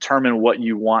 you know, determine what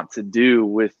you want to do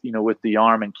with, you know, with the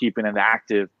arm and keeping it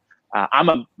active.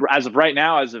 As of right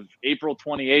now, as of April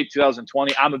 28,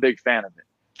 2020, I'm a big fan of it.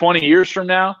 20 years from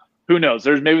now, who knows?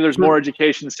 There's more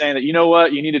education saying that, you know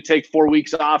what, you need to take 4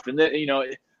 weeks off, and then,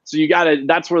 so you got to.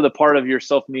 That's where the part of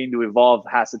yourself needing to evolve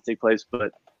has to take place.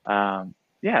 But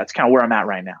it's kind of where I'm at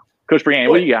right now. Coach Brianni,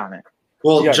 what do you got on it?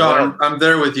 Well, John, I'm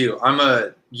there with you. I'm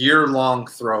a year-long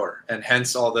thrower, and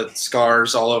hence all the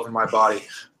scars all over my body.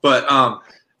 But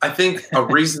I think a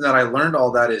reason that I learned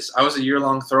all that is I was a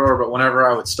year-long thrower, but whenever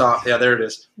I would stop, there it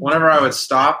is. Whenever I would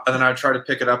stop and then I would try to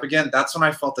pick it up again, that's when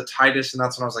I felt the tightest, and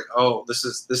that's when I was like, oh, this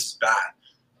is bad.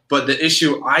 But the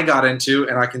issue I got into,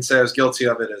 and I can say I was guilty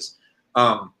of it, is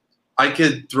I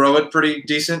could throw it pretty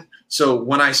decent. So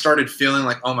when I started feeling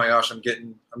like, oh my gosh, I'm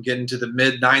getting to the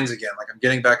mid-9s again, like I'm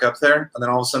getting back up there, and then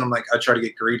all of a sudden I'm like, I try to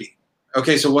get greedy.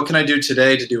 Okay, so what can I do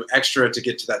today to do extra to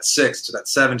get to that 6, to that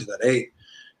 7, to that 8?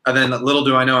 And then little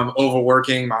do I know I'm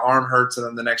overworking, my arm hurts, and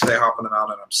then the next day I hop on the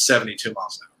mountain and I'm 72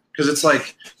 miles an hour. Because it's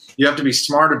like you have to be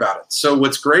smart about it. So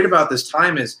what's great about this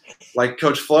time is, like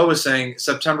Coach Flo was saying,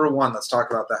 September 1, let's talk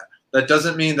about that. That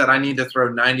doesn't mean that I need to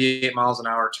throw 98 miles an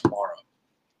hour tomorrow.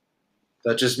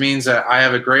 That just means that I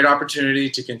have a great opportunity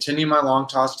to continue my long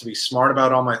toss, to be smart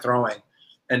about all my throwing,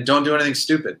 and don't do anything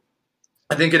stupid.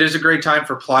 I think it is a great time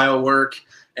for plyo work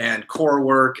and core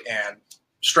work and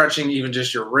stretching, even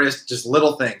just your wrist, just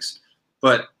little things.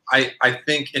 But I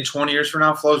think in 20 years from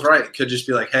now, Flo's right. It could just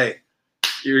be like, hey,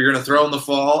 you're going to throw in the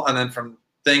fall, and then from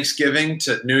Thanksgiving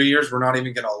to New Year's, we're not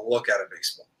even going to look at a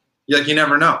baseball. Like, you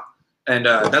never know. And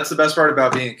that's the best part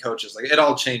about being coaches. Like, it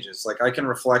all changes. Like, I can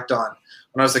reflect on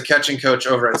when I was the catching coach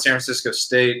over at San Francisco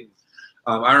State.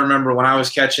 I remember when I was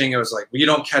catching, it was like, well, you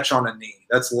don't catch on a knee.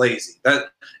 That's lazy.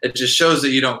 It just shows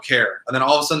that you don't care. And then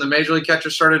all of a sudden, the major league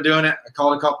catchers started doing it. I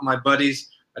called a couple of my buddies.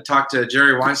 I talked to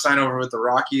Jerry Weinstein over with the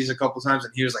Rockies a couple of times,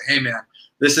 and he was like, hey, man,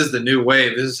 this is the new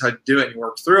wave. This is how you do it, and you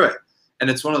work through it. And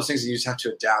it's one of those things that you just have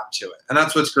to adapt to it. And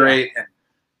that's what's great. And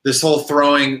this whole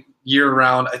throwing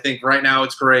year-round, I think right now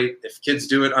it's great. If kids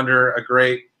do it under a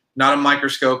great, not a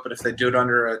microscope, but if they do it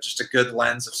under just a good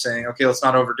lens of saying, okay, let's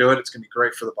not overdo it, it's going to be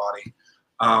great for the body.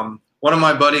 One of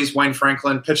my buddies, Wayne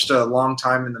Franklin, pitched a long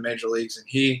time in the major leagues, and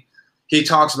he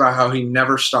talks about how he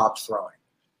never stopped throwing.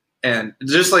 And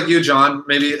just like you, John,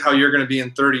 maybe how you're going to be in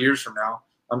 30 years from now.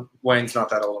 Wayne's not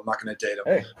that old. I'm not going to date him.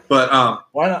 Hey, but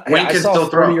why not? Wayne can still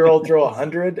throw. I saw a 30-year-old throw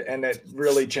 100, and it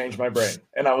really changed my brain.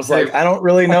 And I was like, I don't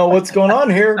really know what's going on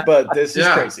here, but this is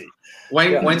crazy.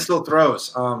 Wayne still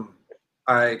throws.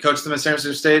 I coached him at San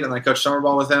Francisco State, and I coached summer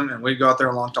ball with him, and we'd go out there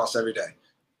and long toss every day.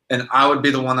 And I would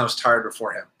be the one that was tired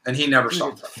before him, and he never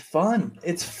stopped. It's fun.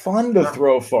 It's fun to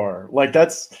throw far. Like,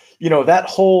 that's, that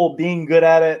whole being good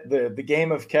at it, the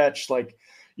game of catch. Like,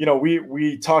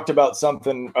 we talked about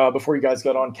something before you guys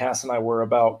got on. Cass and I were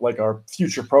about like our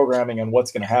future programming and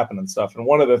what's going to happen and stuff. And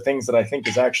one of the things that I think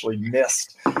is actually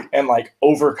missed and like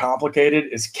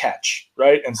overcomplicated is catch,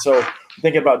 right? And so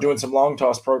thinking about doing some long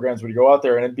toss programs when you go out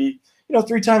there, and it'd be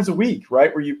 3 times a week,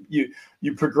 right? Where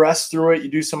you progress through it,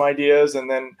 you do some ideas, and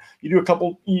then you do a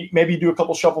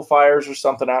couple shuffle fires or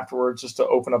something afterwards, just to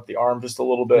open up the arm just a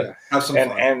little bit, have some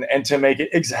fun. And to make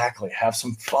it have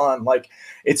some fun. Like,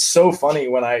 it's so funny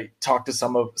when I talk to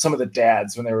some of the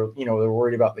dads when they were they're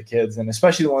worried about the kids, and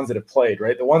especially the ones that have played,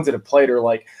 right? The ones that have played are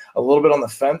like a little bit on the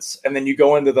fence, and then you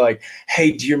go into the like,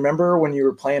 hey, do you remember when you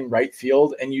were playing right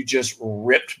field and you just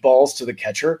ripped balls to the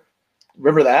catcher?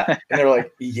 Remember that? And they're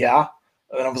like, yeah.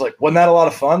 And I was like, wasn't that a lot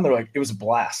of fun? They're like, it was a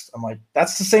blast. I'm like,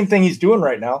 that's the same thing he's doing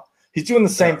right now. He's doing the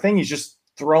same thing. He's just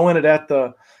throwing it at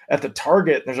the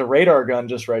target. There's a radar gun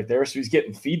just right there, so he's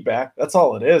getting feedback. That's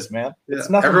all it is, man. It's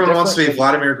nothing. Everyone wants to be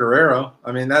Vladimir Guerrero.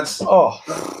 I mean, that's. Oh,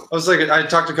 I was like, I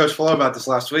talked to Coach Flo about this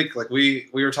last week. Like, we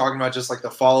were talking about just like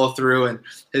the follow through and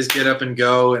his get up and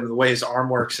go and the way his arm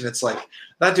works, and it's like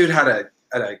that dude had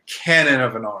a cannon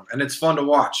of an arm, and it's fun to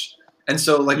watch. And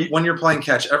so, like, when you're playing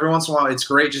catch, every once in a while, it's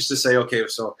great just to say, okay,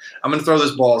 so I'm going to throw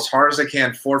this ball as hard as I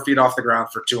can, 4 feet off the ground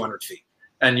for 200 feet.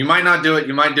 And you might not do it,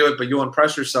 but you'll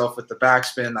impress yourself with the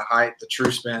backspin, the height, the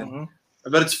true spin.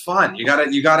 Mm-hmm. But it's fun. You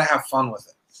gotta have fun with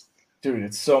it. Dude,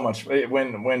 it's so much.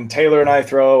 When Taylor and I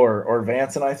throw, or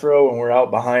Vance and I throw, when we're out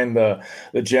behind the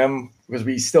gym, because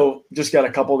we still just got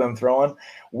a couple of them throwing,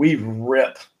 we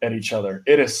rip at each other.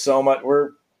 It is so much.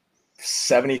 We're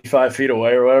 75 feet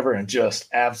away or whatever, and just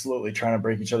absolutely trying to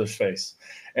break each other's face.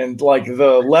 And like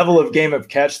the level of game of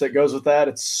catch that goes with that,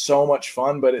 it's so much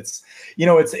fun, but it's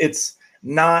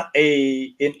not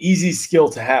an easy skill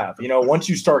to have. Once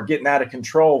you start getting out of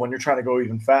control, when you're trying to go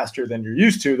even faster than you're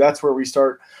used to, that's where we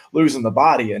start losing the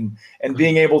body, and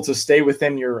being able to stay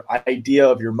within your idea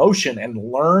of your motion and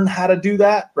learn how to do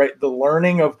that, right? The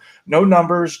learning of no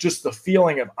numbers, just the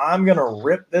feeling of I'm going to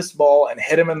rip this ball and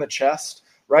hit him in the chest.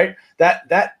 Right.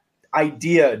 That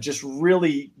idea just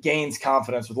really gains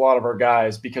confidence with a lot of our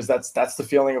guys, because that's the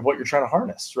feeling of what you're trying to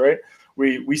harness, right?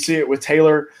 We see it with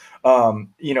Taylor.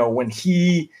 When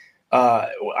he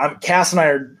Cass and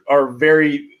I are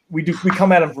very, we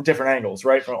come at him from different angles,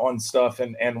 right, on stuff.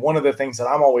 And one of the things that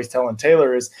I'm always telling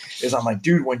Taylor is I'm like,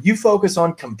 dude, when you focus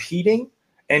on competing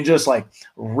and just like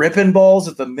ripping balls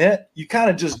at the mitt, you kind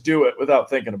of just do it without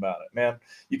thinking about it, man.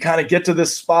 You kind of get to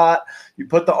this spot, you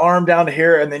put the arm down to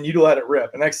here, and then you let it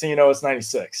rip. And next thing you know, it's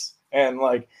 96. And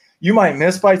like, you might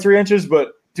miss by 3 inches,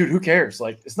 but dude, who cares?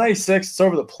 Like, it's 96, it's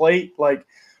over the plate. Like,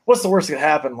 what's the worst that could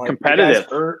happen? Like, competitive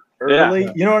early,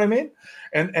 yeah. You know what I mean?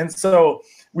 And so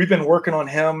we've been working on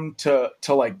him to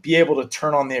like be able to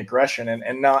turn on the aggression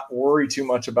and not worry too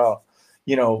much about,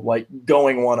 like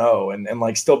going 1-0 and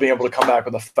like still being able to come back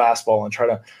with a fastball and try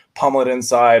to pummel it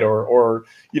inside or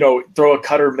throw a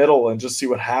cutter middle and just see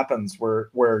what happens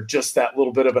where just that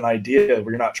little bit of an idea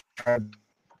where you're not trying to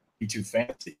be too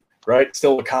fancy, right?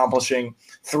 Still accomplishing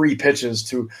 3 pitches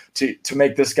to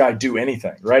make this guy do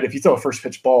anything, right? If you throw a first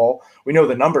pitch ball, we know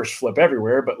the numbers flip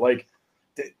everywhere, but like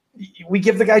we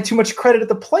give the guy too much credit at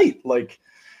the plate. Like,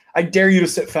 I dare you to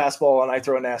sit fastball and I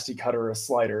throw a nasty cutter or a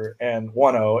slider and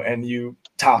 1-0 and you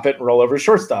top it and roll over to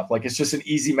shortstop. Like, it's just an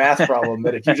easy math problem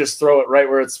that if you just throw it right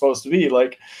where it's supposed to be,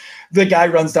 like the guy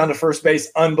runs down to first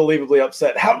base unbelievably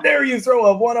upset. How dare you throw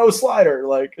a 1-0 slider?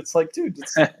 Like, it's like, dude,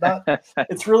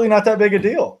 it's really not that big a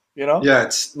deal, Yeah,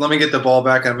 let me get the ball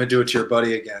back and I'm going to do it to your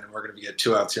buddy again. And we're going to get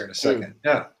 2 outs here in a second. Dude.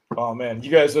 Yeah. Oh, man, you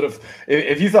guys would have –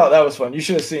 if you thought that was fun, you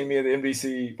should have seen me at the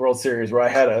NBC World Series where I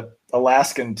had a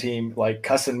Alaskan team, like,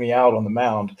 cussing me out on the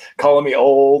mound, calling me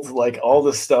old, like, all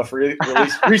this stuff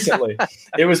released recently.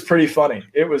 It was pretty funny.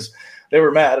 They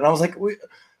were mad. And I was like,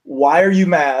 why are you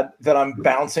mad that I'm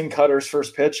bouncing cutters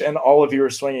first pitch and all of you are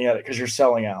swinging at it because you're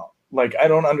selling out? Like, I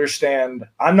don't understand.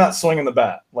 I'm not swinging the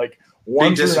bat. Like,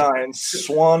 1 through 9,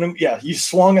 swung – yeah, you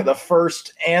swung at the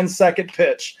first and second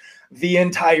pitch the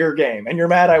entire game, and you're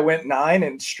mad I went 9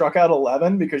 and struck out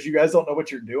 11 because you guys don't know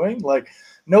what you're doing. Like,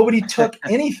 nobody took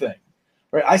anything,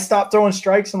 right? I stopped throwing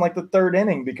strikes in like the 3rd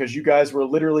inning because you guys were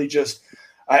literally just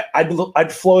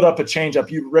I'd float up a changeup,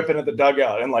 you'd rip it at the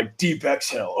dugout and like deep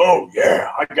exhale. Oh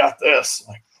yeah, I got this.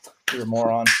 Like, you're a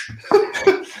moron.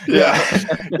 yeah,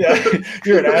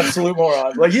 you're an absolute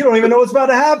moron. Like, you don't even know what's about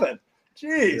to happen.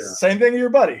 Jeez, yeah. Same thing to your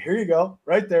buddy. Here you go,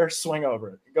 right there. Swing over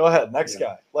it. Go ahead, next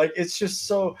guy. Like, it's just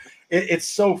so it's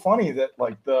so funny that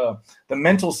like the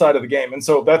mental side of the game, and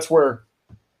so that's where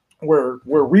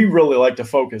we really like to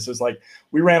focus. Is like,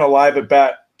 we ran a live at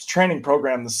bat training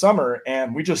program this summer,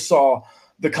 and we just saw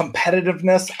the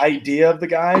competitiveness idea of the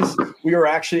guys. We were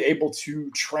actually able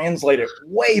to translate it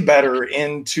way better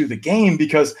into the game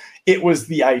because it was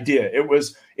the idea.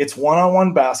 It's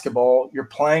one-on-one basketball. You're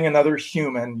playing another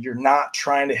human. You're not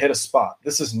trying to hit a spot.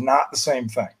 This is not the same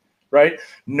thing, right?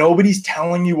 Nobody's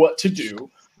telling you what to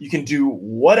do. You can do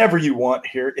whatever you want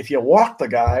here. If you walk the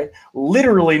guy,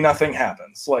 literally nothing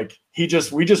happens. Like, we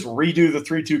just redo the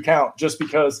 3-2 count just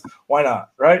because why not,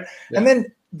 right? Yeah. And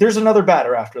then there's another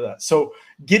batter after that. So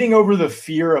getting over the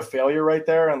fear of failure right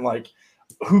there, and like,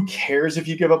 who cares if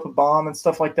you give up a bomb and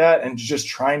stuff like that, and just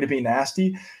trying to be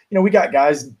nasty. We got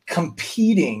guys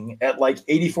competing at like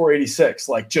 84, 86,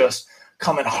 like just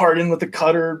coming hard in with the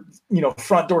cutter,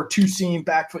 front door 2-seam,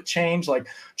 back foot change, like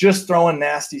just throwing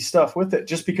nasty stuff with it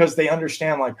just because they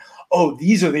understand like, oh,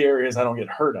 these are the areas I don't get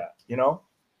hurt at,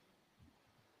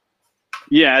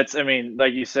 Yeah,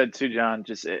 like you said too, John,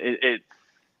 just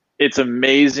it's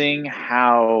amazing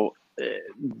how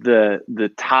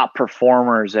the top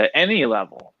performers at any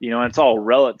level, and it's all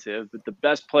relative, but the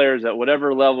best players at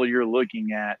whatever level you're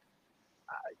looking at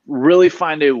really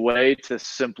find a way to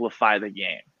simplify the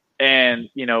game. And,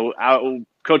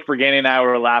 Coach Bergani and I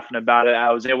were laughing about it.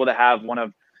 I was able to have one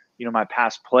of, my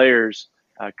past players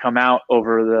come out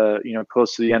over the,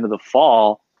 close to the end of the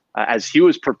fall as he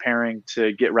was preparing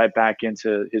to get right back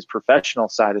into his professional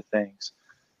side of things.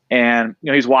 And,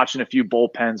 he's watching a few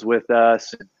bullpens with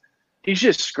us. And he's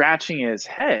just scratching his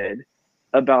head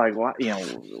about like,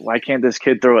 why can't this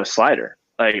kid throw a slider?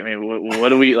 Like, what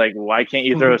do we like? Why can't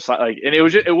you throw a slider? Like, and it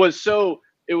was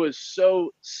so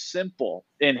simple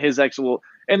in his actual.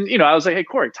 And I was like, hey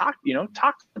Corey, talk to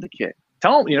the kid.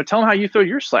 Tell him how you throw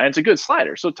your slider. And it's a good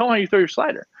slider, so tell him how you throw your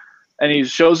slider. And he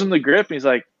shows him the grip, and he's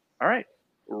like, all right,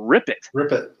 rip it.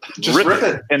 Just rip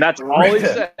it. And that's all he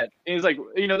said. And he's like,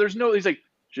 he's like,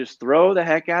 just throw the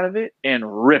heck out of it and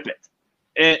rip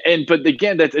it. But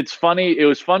again, it's funny. It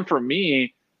was fun for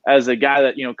me as a guy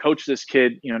that, coached this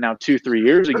kid, now 2-3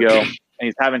 years ago, and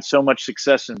he's having so much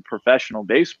success in professional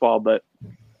baseball. But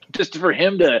just for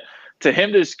him to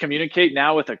just communicate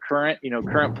now with a current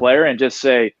player and just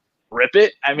say, rip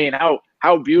it. I mean,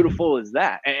 how beautiful is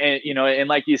that? And you know, and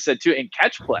like you said too, in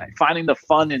catch play, finding the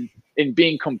fun in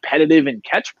being competitive in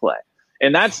catch play,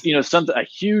 and that's, you know, a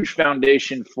huge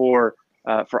foundation for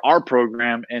our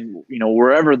program, and you know,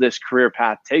 wherever this career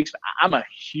path takes. I'm a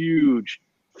huge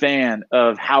fan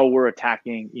of how we're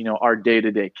attacking, you know, our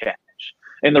day-to-day catch,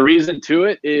 and the reason to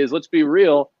it is, let's be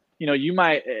real. You know, you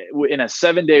might, in a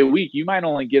 7-day week, you might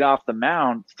only get off the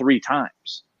mound 3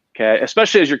 times. Okay,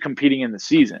 especially as you're competing in the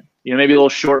season. You know, maybe a little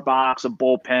short box, a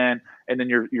bullpen, and then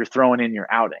you're throwing in your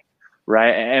outing,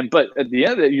 right? But at the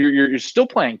end of it, you're still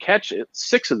playing catch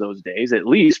 6 of those days at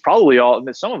least, probably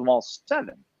some of them all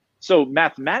 7. So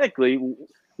mathematically,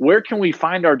 where can we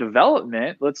find our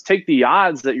development? Let's take the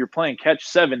odds that you're playing catch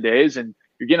 7 days and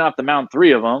you're getting off the mound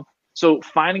 3 of them. So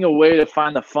finding a way to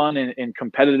find the fun and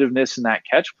competitiveness in that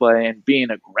catch play and being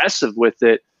aggressive with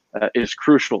it is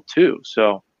crucial too.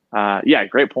 So yeah,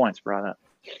 great points brought up.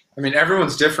 I mean,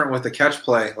 everyone's different with the catch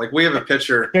play. Like, we have a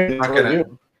pitcher, I'm not going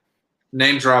to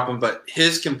name drop him, but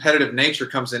his competitive nature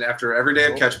comes in after every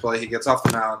day of catch play. He gets off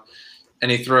the mound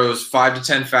and he throws 5 to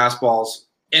 10 fastballs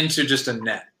into just a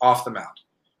net off the mound.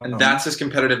 And that's his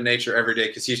competitive nature every day,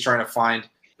 because he's trying to find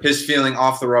his feeling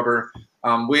off the rubber.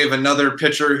 We have another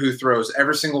pitcher who throws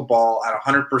every single ball at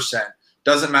 100%.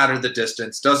 Doesn't matter the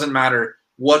distance. Doesn't matter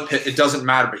what it doesn't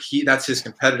matter. But that's his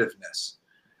competitiveness.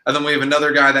 And then we have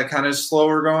another guy that kind of is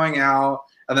slower going out.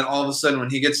 And then all of a sudden, when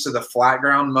he gets to the flat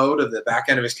ground mode of the back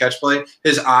end of his catch play,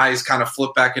 his eyes kind of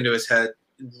flip back into his head.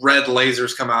 Red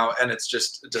lasers come out, and it's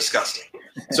just disgusting.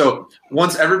 So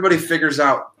once everybody figures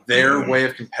out their way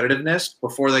of competitiveness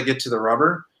before they get to the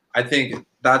rubber, I think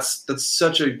that's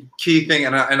such a key thing,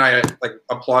 and I like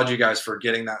applaud you guys for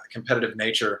getting that competitive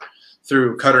nature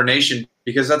through Cutter Nation,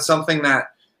 because that's something that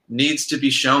needs to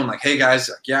be shown. Like, hey guys,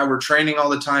 yeah, we're training all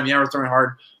the time, yeah, we're throwing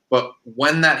hard, but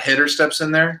when that hitter steps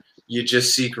in there, you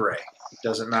just see gray.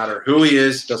 Doesn't matter who he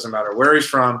is, doesn't matter where he's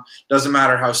from, doesn't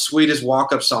matter how sweet his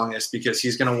walk-up song is, because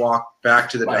he's going to walk back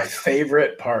to the My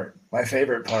favorite part.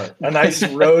 A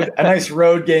nice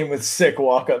road game with sick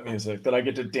walk-up music that I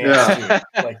get to dance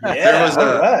to. Like,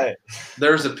 yeah,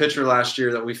 there was a pitcher last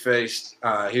year that we faced.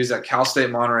 He was at Cal State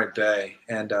Monterey Bay,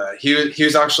 and he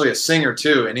was actually a singer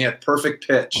too, and he had perfect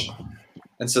pitch.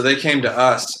 And so they came to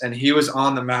us, and he was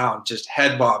on the mound just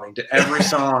head bobbing to every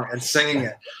song and singing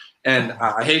it. And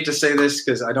I hate to say this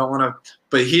because I don't want to,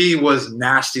 but he was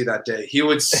nasty that day. He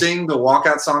would sing the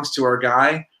walkout songs to our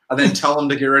guy and then tell him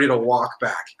to get ready to walk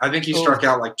back. I think he struck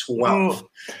out like 12.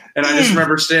 And I just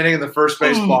remember standing in the first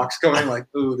base box going like,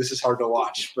 ooh, this is hard to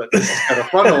watch, but this is kind of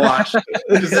fun to watch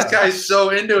because this guy's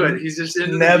so into it. He's just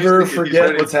into never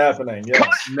forget what's happening. Yes.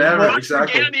 Never,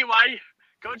 exactly.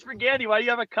 Coach Brigandi, why do you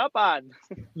have a cup on?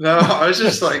 No, I was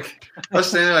standing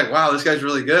there like, wow, this guy's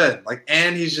really good. Like,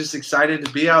 and he's just excited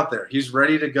to be out there. He's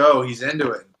ready to go. He's into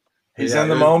it. He's in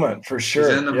the moment for sure.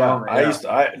 He's in the moment.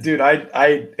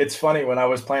 Yeah. It's funny, when I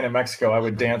was playing in Mexico, I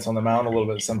would dance on the mound a little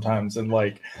bit sometimes, and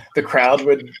like the crowd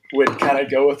would kind of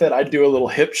go with it. I'd do a little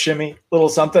hip shimmy, little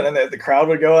something, and the crowd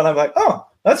would go, and I'm like, oh,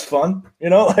 that's fun. You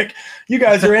know, like, you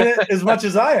guys are in it as much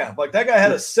as I am. Like, that guy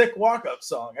had a sick walk-up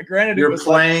song. Granted, you're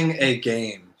playing a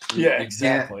game. Yeah,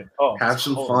 exactly. Have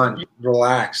some fun.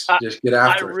 Relax. Just get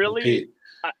after it.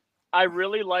 I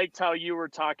really liked how you were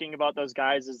talking about those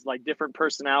guys as like different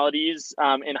personalities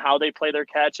in how they play their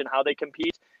catch and how they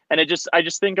compete. And I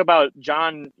just think about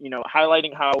John, you know,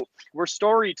 highlighting how we're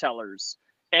storytellers,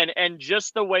 and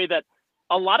just the way that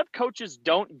a lot of coaches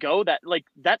don't go that, like,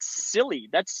 that's silly.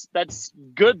 That's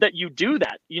good that you do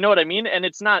that. You know what I mean? And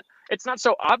it's not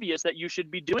so obvious that you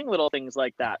should be doing little things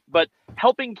like that, but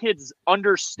helping kids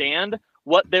understand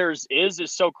what theirs is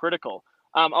so critical.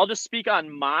 I'll just speak on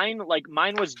mine. Like,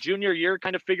 mine was junior year,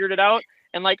 kind of figured it out.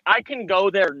 And like, I can go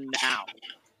there now.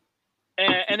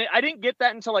 And I didn't get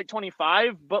that until like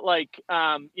 25, but like,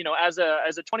 you know, as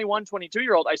a 21,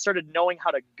 22-year-old, I started knowing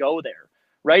how to go there.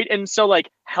 Right. And so like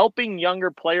helping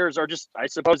younger players, or just, I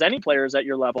suppose, any players at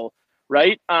your level,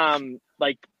 right.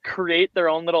 Like create their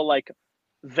own little like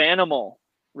Vanimal,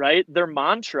 right. Their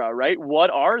mantra, right. What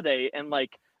are they? And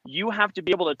like, you have to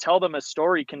be able to tell them a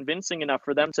story convincing enough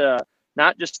for them to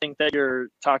not just think that you're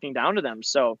talking down to them.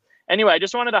 So anyway, I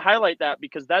just wanted to highlight that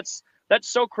because that's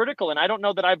so critical. And I don't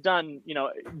know that I've done, you know,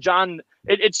 John,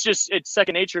 it's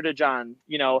second nature to John.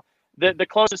 You know, the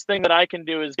closest thing that I can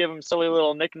do is give him silly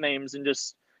little nicknames and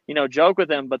just, you know, joke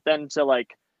with him, but then to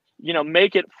like, you know,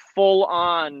 make it full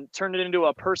on, turn it into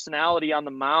a personality on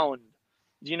the mound.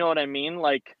 Do you know what I mean?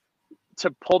 Like,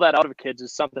 to pull that out of kids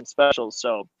is something special.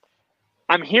 So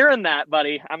I'm hearing that,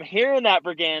 buddy. I'm hearing that,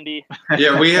 Brigandi.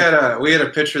 Yeah, we had a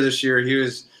pitcher this year. He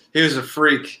was a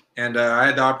freak. And I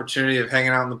had the opportunity of hanging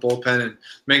out in the bullpen and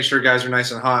making sure guys are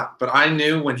nice and hot. But I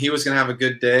knew when he was going to have a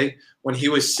good day when he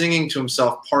was singing to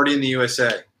himself "Party in the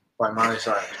USA" by Miley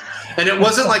Cyrus. And it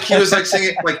wasn't like he was like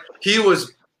singing, like he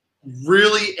was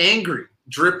really angry,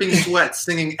 dripping sweat,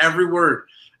 singing every word,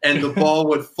 and the ball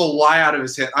would fly out of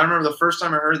his hand. I remember the first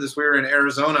time I heard this, we were in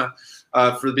Arizona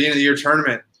for the beginning of the year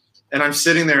tournament, and I'm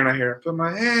sitting there and I hear, "Put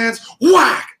my hands,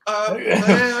 whack up,"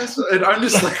 and I'm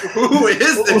just like, who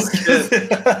is this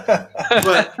kid?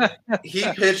 But he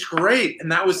pitched great,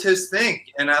 and that was his thing.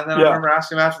 And then I remember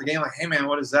asking him after the game, like, "Hey man,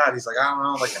 what is that?" He's like, "I don't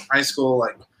know, like in high school,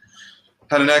 like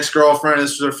had an ex-girlfriend,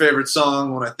 this was her favorite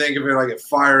song. When I think of it, I get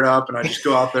fired up and I just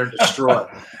go out there and destroy it."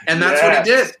 And that's what he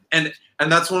did. And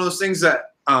that's one of those things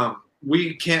that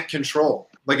we can't control.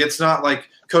 Like, it's not like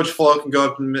Coach Flo can go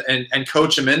up and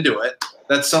coach him into it.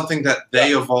 That's something that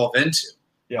they evolve into.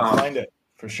 Yeah, find it,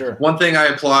 for sure. One thing I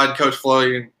applaud Coach Flo,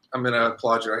 I'm going to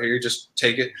applaud you right here. You just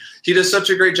take it. He does such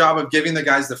a great job of giving the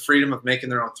guys the freedom of making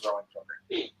their own throwing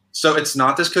program. So it's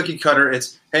not this cookie cutter.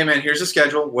 It's, hey, man, here's a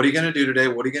schedule. What are you going to do today?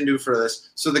 What are you going to do for this?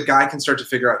 So the guy can start to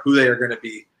figure out who they are going to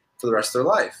be for the rest of their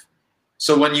life.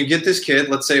 So when you get this kid,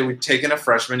 let's say we've taken a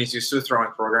freshman, he's used to a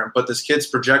throwing program, but this kid's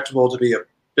projectable to be a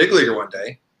big leaguer one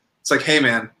day. It's like, hey,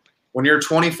 man, when you're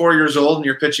 24 years old and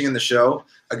you're pitching in the show,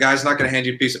 a guy's not going to hand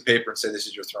you a piece of paper and say, this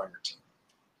is your throwing routine.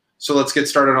 So let's get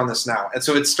started on this now. And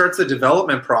so it starts the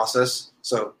development process.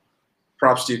 So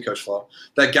props to you, Coach Flo,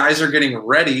 that guys are getting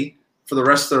ready for the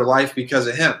rest of their life because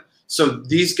of him. So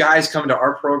these guys come to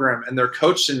our program and they're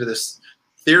coached into this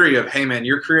theory of, hey, man,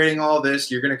 you're creating all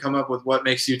this. You're going to come up with what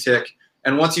makes you tick.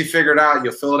 And once you figure it out,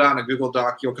 you'll fill it out in a Google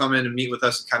Doc. You'll come in and meet with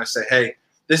us and kind of say, hey,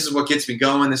 this is what gets me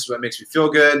going. This is what makes me feel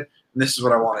good. And this is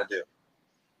what I want to do.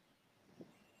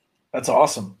 That's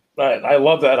awesome. I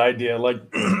love that idea. Like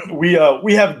we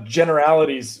have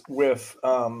generalities with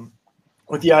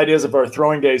the ideas of our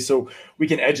throwing days, so we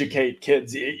can educate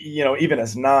kids, even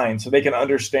as 9, so they can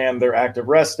understand their active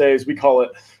rest days. We call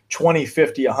it 20,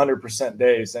 50, 100%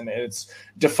 days. And it's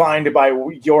defined by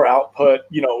your output,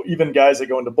 even guys that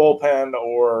go into bullpen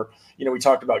or, we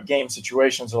talked about game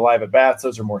situations or live at bats.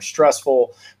 Those are more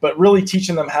stressful, but really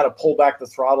teaching them how to pull back the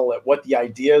throttle at what the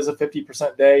idea is a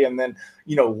 50% day. And then,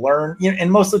 learn,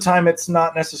 and most of the time it's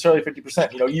not necessarily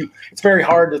 50%. It's very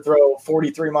hard to throw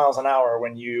 43 miles an hour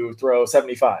when you throw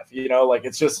 75,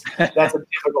 it's just, that's a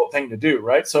difficult thing to do.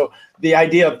 Right. So the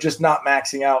idea of just not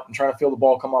maxing out and trying to feel the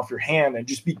ball come off your hand and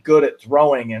just be good at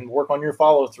throwing and work on your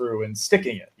follow through and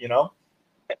sticking it,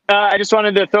 I just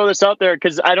wanted to throw this out there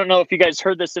because I don't know if you guys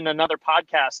heard this in another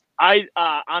podcast. On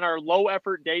our low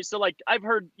effort days, so like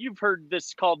you've heard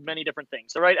this called many different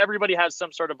things. All right, everybody has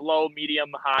some sort of low, medium,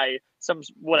 high, some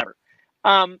whatever.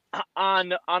 On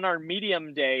our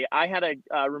medium day, I had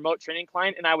a remote training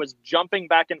client and I was jumping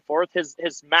back and forth. His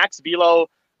max velo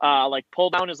like pull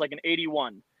down is like an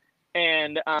 81,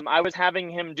 and I was having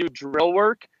him do drill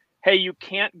work. Hey, you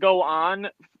can't go on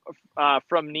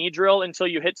from knee drill until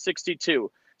you hit 62.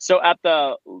 So at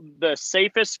the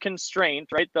safest constraint,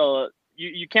 right?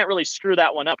 You can't really screw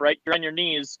that one up, right? You're on your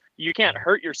knees. You can't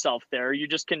hurt yourself there. You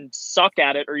just can suck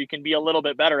at it, or you can be a little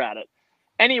bit better at it.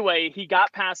 Anyway, he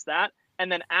got past that.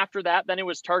 And then after that, then it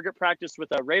was target practice with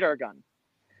a radar gun.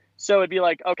 So it'd be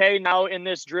like, okay, now in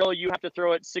this drill, you have to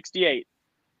throw it 68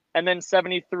 and then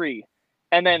 73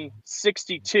 and then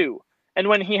 62. And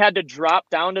when he had to drop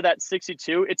down to that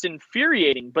 62, it's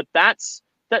infuriating, but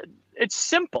it's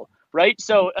simple, right?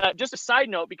 So just a side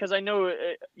note, because I know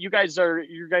you guys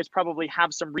probably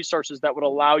have some resources that would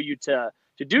allow you to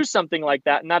do something like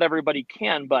that. Not everybody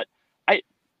can, but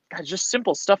just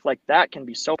simple stuff like that can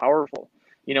be so powerful.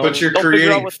 But you're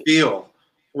creating feel,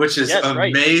 which is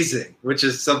amazing, right. Which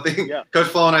is something Coach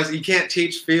Flo and I, you can't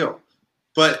teach feel.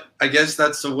 But I guess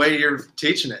that's the way you're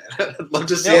teaching it. I'd love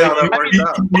to see how that works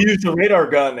out. You use the radar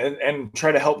gun and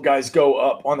try to help guys go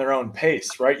up on their own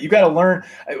pace, right? You got to learn.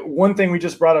 One thing we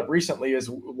just brought up recently is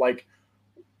like,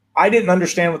 I didn't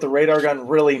understand what the radar gun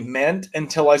really meant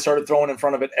until I started throwing in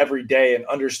front of it every day and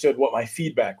understood what my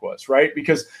feedback was, right?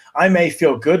 Because I may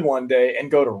feel good one day and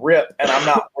go to rip and I'm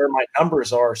not where my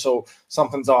numbers are. So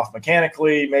something's off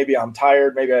mechanically. Maybe I'm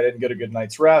tired. Maybe I didn't get a good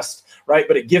night's rest, right?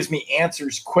 But it gives me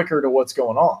answers quicker to what's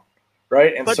going on,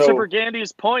 right? And but to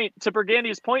Burgandy's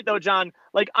point though, John,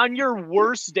 like on your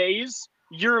worst days,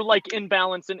 you're like in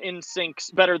balance and in sync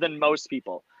better than most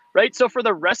people, right? So for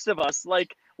the rest of us,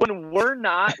 like, when we're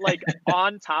not like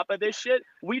on top of this shit,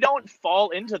 we don't fall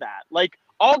into that. Like,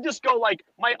 I'll just go like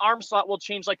my arm slot will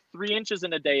change like 3 inches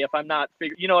in a day if I'm not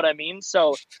you know what I mean?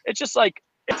 So it's just like,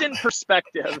 it's in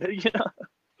perspective,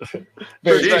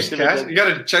 Jeez, Cass, you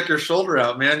got to check your shoulder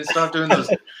out, man. You stop doing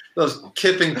those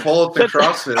kipping pull-ups and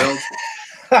CrossFit.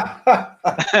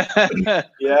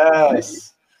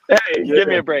 Yes. Hey, give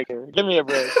me a break here. Give me a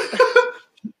break.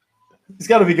 He's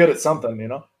got to be good at something,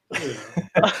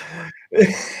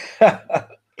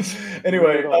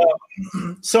 Anyway,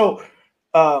 so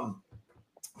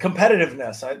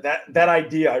competitiveness, that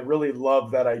idea, I really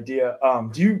love that idea.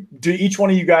 Do each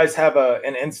one of you guys have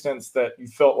an instance that you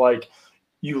felt like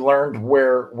you learned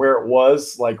where it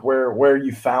was, like where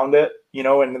you found it,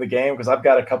 in the game? Because I've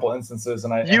got a couple instances,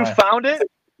 and you found it.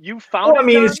 I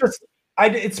mean, it's just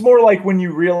it's more like when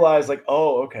you realize, like,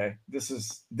 oh, okay, this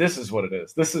is what it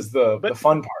is. This is the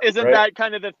fun part. Isn't right? that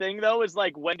kind of the thing, though? Is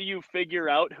like, when do you figure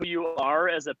out who you are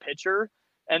as a pitcher,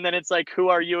 and then it's like, who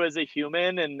are you as a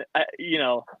human? And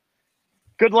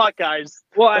good luck, guys.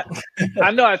 Well, I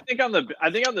know. I think on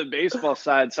the baseball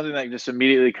side, something that just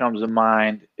immediately comes to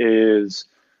mind is,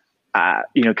 kind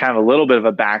of a little bit of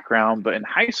a background. But in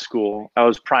high school, I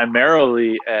was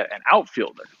primarily an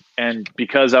outfielder. And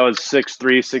because I was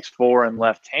 6'3", 6'4", and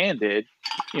left-handed,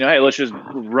 hey, let's just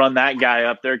run that guy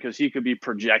up there because he could be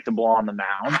projectable on the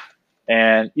mound.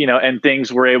 And, and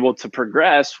things were able to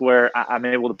progress where I'm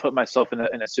able to put myself in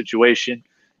a situation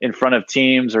in front of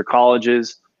teams or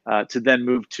colleges to then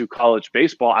move to college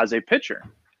baseball as a pitcher.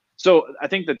 So I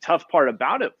think the tough part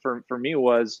about it for me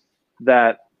was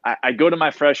that I go to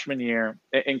my freshman year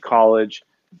in college,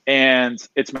 and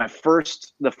it's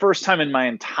the first time in my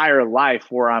entire life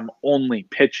where I'm only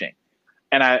pitching.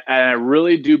 And I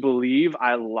really do believe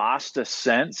I lost a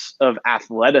sense of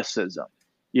athleticism.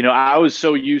 I was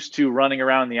so used to running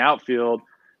around the outfield,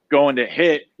 going to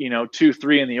hit,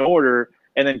 2-3 in the order,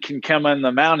 and then can come on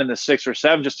the mound in the 6 or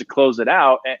 7 just to close it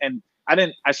out. And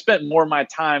I spent more of my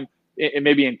time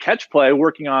maybe in catch play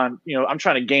working on, I'm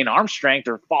trying to gain arm strength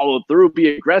or follow through, be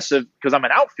aggressive because I'm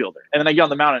an outfielder. And then I get on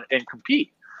the mound and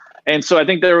compete. And so I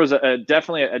think there was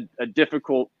definitely a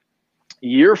difficult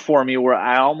year for me where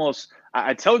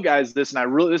I tell guys this,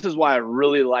 and this is why I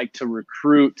really like to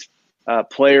recruit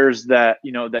players that,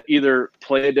 that either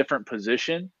play a different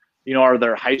position, are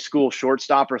their high school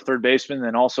shortstop or third baseman, and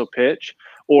then also pitch,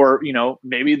 or,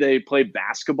 maybe they play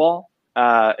basketball.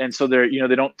 And so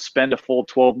they don't spend a full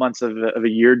 12 months of a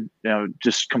year,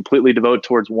 just completely devoted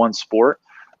towards one sport,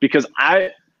 because I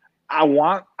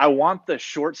want the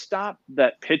shortstop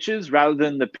that pitches rather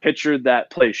than the pitcher that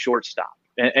plays shortstop.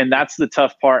 And that's the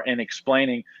tough part in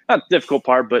explaining, not the difficult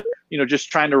part, but, just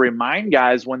trying to remind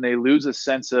guys when they lose a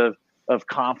sense of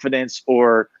confidence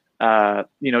or,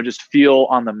 just feel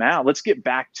on the mound. Let's get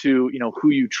back to, who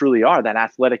you truly are, that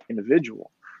athletic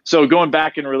individual. So going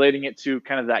back and relating it to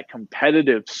kind of that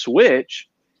competitive switch,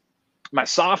 my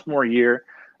sophomore year,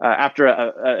 after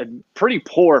a pretty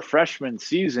poor freshman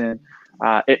season,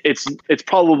 it's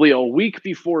probably a week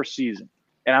before season,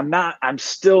 and I'm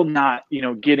still not,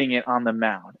 getting it on the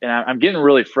mound, and I'm getting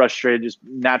really frustrated. Just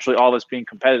naturally, all this being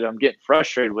competitive, I'm getting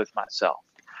frustrated with myself,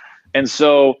 and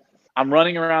so I'm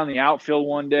running around the outfield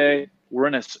one day. We're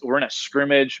in a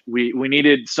scrimmage. We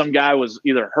needed, some guy was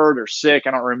either hurt or sick,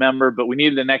 I don't remember, but we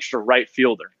needed an extra right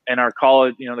fielder. And our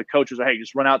college, the coach was like, hey,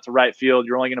 just run out to right field.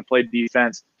 You're only going to play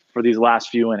defense for these last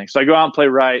few innings. So I go out and play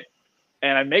right.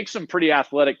 And I make some pretty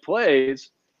athletic plays,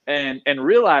 and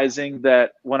realizing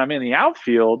that when I'm in the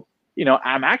outfield,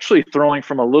 I'm actually throwing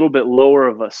from a little bit lower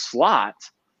of a slot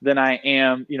than I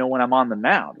am, when I'm on the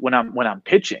mound, when I'm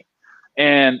pitching.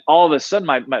 And all of a sudden,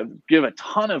 I give a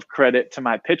ton of credit to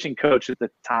my pitching coach at the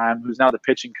time, who's now the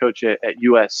pitching coach at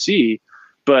USC.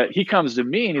 But he comes to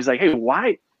me and he's like, hey,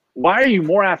 why are you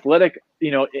more athletic,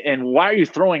 and why are you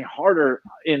throwing harder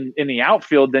in the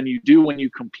outfield than you do when you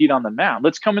compete on the mound?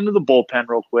 Let's come into the bullpen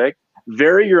real quick.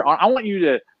 Vary your arm. I want you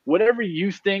to, whatever you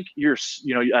think your,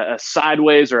 a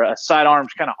sideways or a sidearm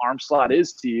kind of arm slot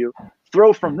is to you,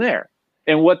 throw from there.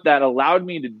 And what that allowed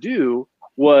me to do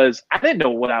was, I didn't know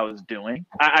what I was doing.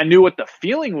 I knew what the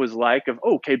feeling was like of,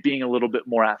 okay, being a little bit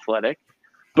more athletic.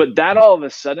 But that all of a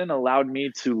sudden allowed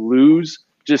me to lose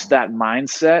just that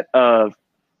mindset of,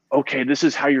 okay, this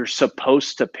is how you're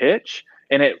supposed to pitch.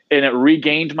 And it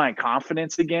regained my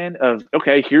confidence again of,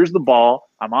 okay, here's the ball.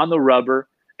 I'm on the rubber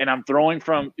and I'm throwing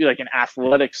from like an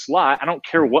athletic slot. I don't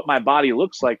care what my body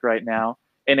looks like right now.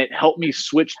 And it helped me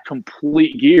switch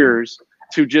complete gears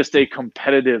to just a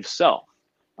competitive self.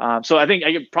 So I think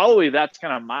probably that's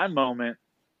kind of my moment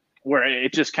where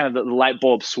it just kind of the light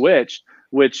bulb switched,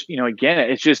 which,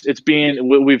 again,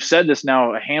 we've said this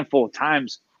now a handful of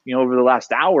times, over the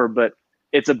last hour, but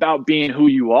it's about being who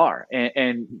you are.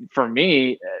 And for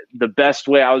me, the best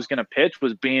way I was going to pitch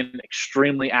was being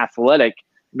extremely athletic,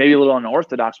 maybe a little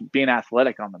unorthodox, but being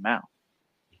athletic on the mound.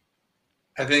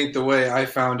 I think the way I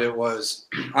found it was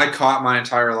I caught my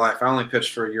entire life. I only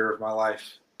pitched for a year of my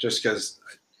life just because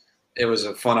it was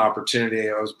a fun opportunity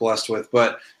I was blessed with.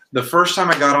 But the first time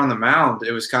I got on the mound,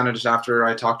 it was kind of just after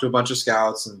I talked to a bunch of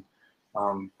scouts, and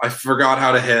I forgot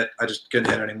how to hit. I just couldn't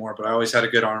hit anymore, but I always had a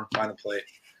good arm behind the plate.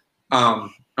 And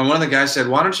one of the guys said,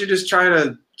 why don't you just try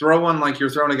to throw one like you're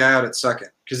throwing a guy out at second?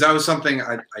 Because that was something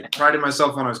I prided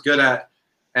myself on I was good at.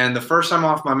 And the first time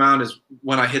off my mound is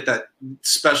when I hit that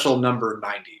special number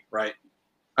 90, right?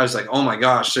 I was like, oh my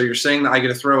gosh, so you're saying that I get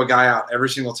to throw a guy out every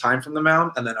single time from the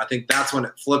mound? And then I think that's when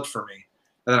it flipped for me.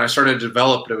 And then I started to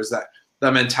develop it. It was that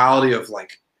mentality of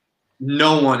like,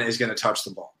 no one is going to touch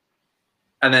the ball.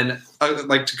 And then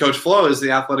like to Coach Flo is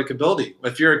the athletic ability.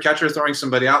 If you're a catcher throwing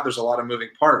somebody out, there's a lot of moving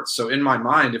parts. So in my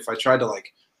mind, if I tried to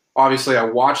like, obviously I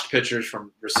watched pitchers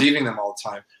from receiving them all the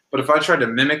time, but if I tried to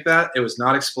mimic that, it was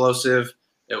not explosive.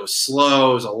 It was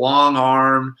slow. It was a long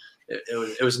arm.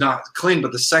 It was not clean.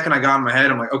 But the second I got in my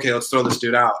head, I'm like, okay, let's throw this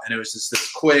dude out. And it was just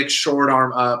this quick, short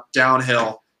arm up,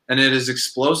 downhill, and it is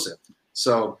explosive.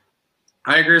 So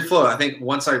I agree with Flo. I think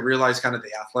once I realized kind of the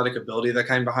athletic ability that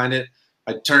came behind it,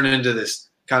 I turned into this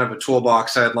kind of a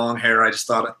toolbox. I had long hair. I just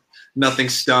thought nothing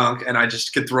stunk, and I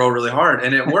just could throw really hard,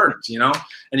 and it worked, you know.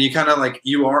 And you kind of like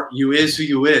you is who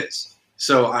you is.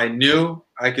 So I knew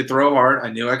I could throw hard.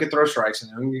 I knew I could throw strikes,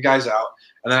 and I knew guys out.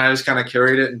 And then I just kind of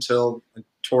carried it until I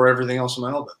tore everything else in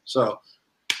my elbow. So,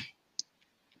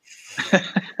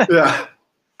 yeah.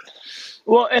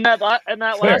 Well, and that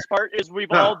last part is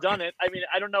we've all done it. I mean,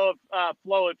 I don't know if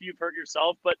Flo, if you've hurt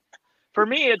yourself, but for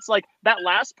me, it's like that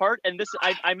last part. And this,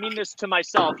 I mean this to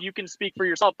myself. You can speak for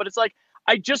yourself, but it's like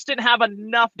I just didn't have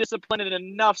enough discipline and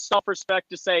enough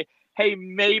self-respect to say, hey,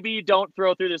 maybe don't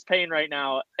throw through this pain right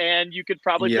now, and you could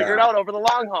probably figure it out over the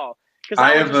long haul. Because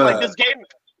I was just like this game.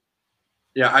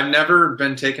 Yeah, I've never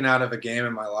been taken out of a game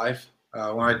in my life.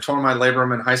 When I tore my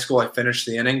labrum in high school, I finished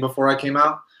the inning before I came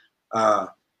out.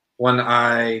 When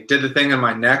I did the thing in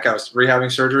my neck, I was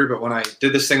rehabbing surgery, but when I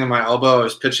did this thing in my elbow, I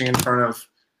was pitching in front of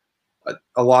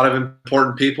a lot of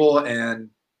important people, and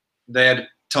they had to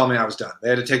tell me I was done. They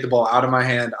had to take the ball out of my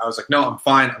hand. I was like, no, I'm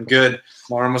fine. I'm good.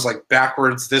 My arm was like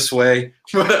backwards this way,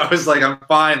 but I was like, I'm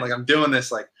fine. Like I'm doing this.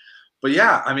 Like, but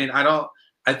yeah, I mean,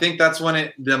 I think that's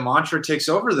when the mantra takes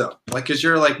over though. Like, cause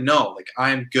you're like, no, like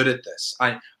I'm good at this.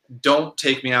 Don't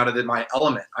take me out of my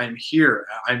element. I'm here.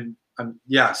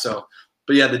 So,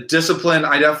 but yeah, the discipline,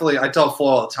 I tell Flo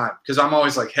all the time. Cause I'm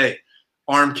always like, hey,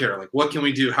 arm care, like what can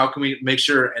we do? How can we make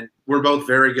sure? And we're both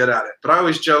very good at it. But I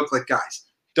always joke like, guys,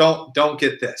 don't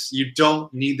get this. You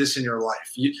don't need this in your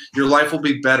life. Your life will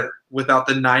be better without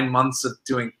the 9 months of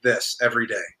doing this every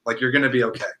day. Like you're going to be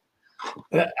okay.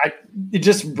 It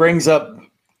just brings up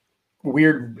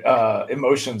weird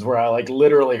emotions where I like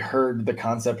literally heard the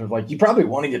concept of like, you probably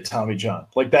want to get Tommy John.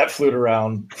 Like that flew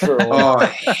around for a while. Oh, I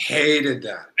hated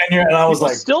that. And I was People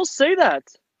like, still say that.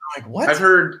 Like what? I've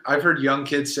heard young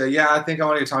kids say, yeah, I think I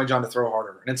want to get Tommy John to throw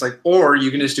harder. And it's like, or you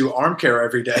can just do arm care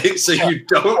every day. So you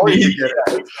don't need to get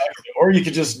it. Exactly. Or you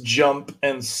could just jump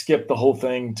and skip the whole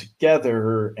thing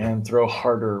together and throw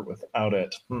harder without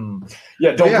it.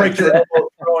 Yeah, don't break your elbow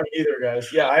throwing either,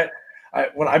 guys. Yeah, I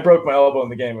when I broke my elbow in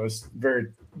the game, it was very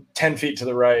 10 feet to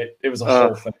the right. It was a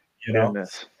whole thing, you know.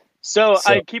 Goodness. So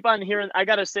I keep on hearing, I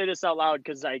got to say this out loud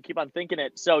because I keep on thinking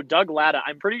it. So Doug Latta,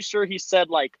 I'm pretty sure he said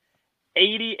like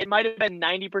 80, it might have been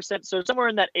 90%. So somewhere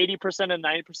in that 80% and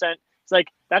 90%, it's like,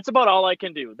 that's about all I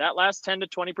can do. That last 10 to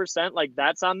 20%, like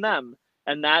that's on them.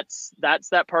 And that's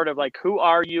that part of like, who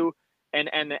are you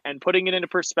and putting it into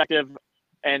perspective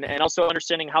and also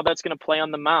understanding how that's going to play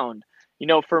on the mound. You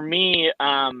know, for me,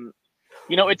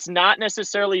 you know, it's not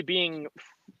necessarily being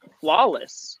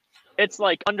flawless. It's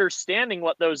like understanding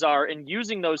what those are and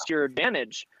using those to your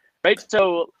advantage, right?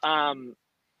 So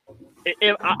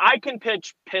if I can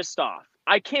pitch pissed off,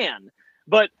 I can,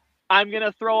 but I'm going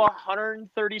to throw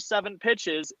 137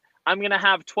 pitches. I'm going to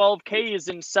have 12 Ks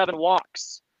and 7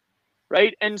 walks,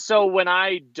 right? And so when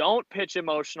I don't pitch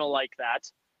emotional like that,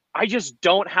 I just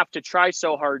don't have to try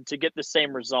so hard to get the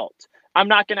same result. I'm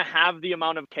not going to have the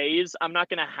amount of Ks. but I'm not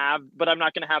going to have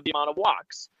the amount of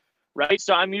walks, right?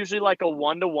 So I'm usually like a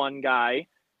 1-to-1 guy.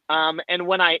 And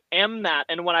when I am that,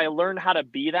 and when I learned how to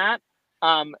be that,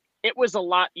 it was a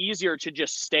lot easier to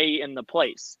just stay in the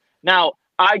place. Now,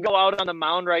 I go out on the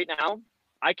mound right now.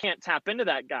 I can't tap into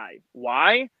that guy.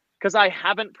 Why? Because I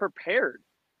haven't prepared,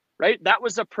 right? That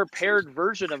was a prepared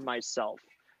version of myself,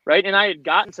 right? And I had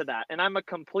gotten to that, and I'm a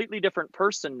completely different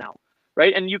person now,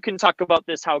 right? And you can talk about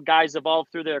this, how guys evolve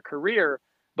through their career,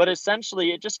 but essentially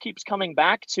it just keeps coming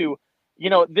back to, you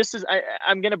know, this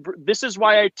is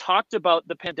why I talked about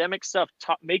the pandemic stuff,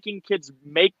 making kids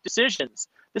make decisions.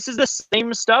 This is the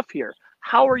same stuff here.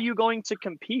 How are you going to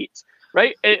compete,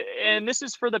 right? And this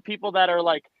is for the people that are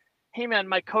like, hey man,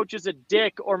 my coach is a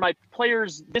dick, or my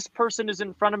players, this person is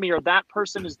in front of me, or that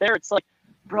person is there. It's like,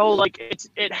 bro, like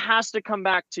it has to come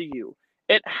back to you.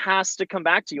 It has to come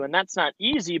back to you. And that's not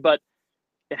easy, but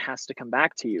it has to come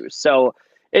back to you. So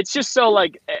it's just so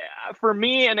like for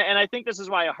me, and I think this is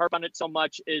why I harp on it so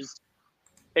much, is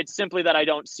it's simply that I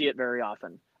don't see it very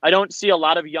often. I don't see a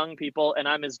lot of young people, and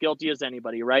I'm as guilty as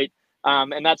anybody, right?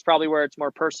 And that's probably where it's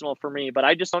more personal for me, but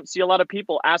I just don't see a lot of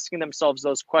people asking themselves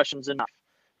those questions enough,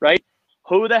 right?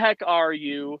 Who the heck are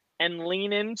you? And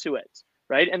lean into it,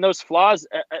 right? And those flaws,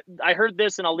 I heard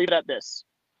this, and I'll leave it at this.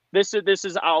 This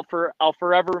is I'll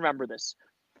forever remember this.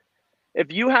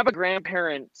 If you have a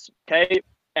grandparent, okay,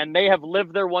 and they have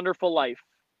lived their wonderful life,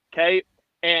 okay,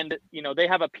 and they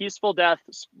have a peaceful death,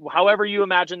 however you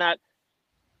imagine that,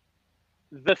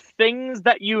 the things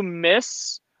that you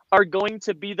miss are going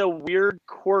to be the weird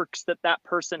quirks that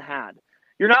person had.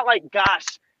 You're not like, gosh,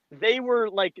 they were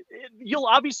like, you'll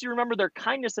obviously remember their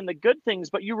kindness and the good things,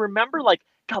 but you remember like,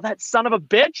 God, that son of a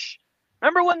bitch.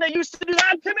 Remember when they used to do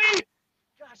that to me?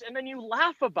 Gosh, and then you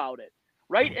laugh about it,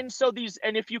 right? And so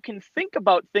and if you can think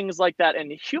about things like that and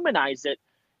humanize it,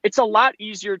 it's a lot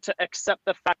easier to accept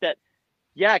the fact that,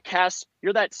 yeah, Cass,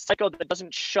 you're that psycho that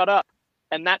doesn't shut up.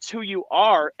 And that's who you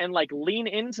are, and like lean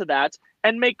into that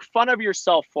and make fun of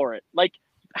yourself for it. Like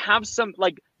have some,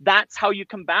 like that's how you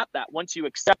combat that. Once you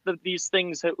accept these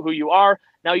things, who you are,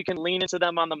 now you can lean into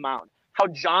them on the mound. How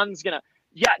John's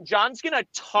gonna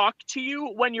talk to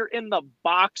you when you're in the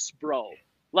box, bro.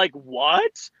 Like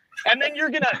what? And then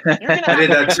you're gonna I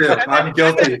did that too. I'm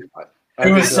guilty.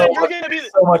 It was so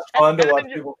much fun to watch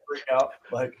people freak out.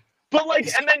 But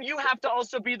and then you have to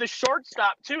also be the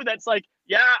shortstop too. That's like,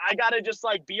 yeah, I gotta just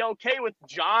like be okay with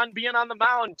John being on the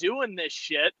mound doing this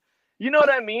shit. You know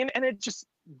what I mean? And it just,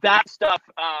 that stuff,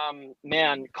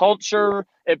 man, culture.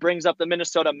 It brings up the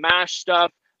Minnesota MASH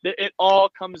stuff. It all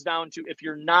comes down to, if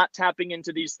you're not tapping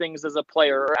into these things as a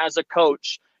player or as a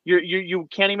coach, you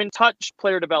can't even touch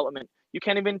player development. You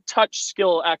can't even touch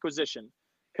skill acquisition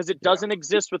because it doesn't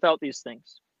exist without these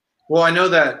things. Well, I know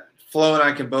that Flo and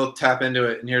I can both tap into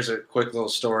it, and here's a quick little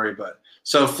story. But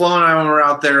so Flo and I, when we're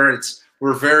out there,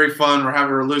 we're very fun. We're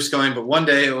having a release going. But one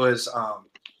day it was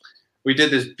we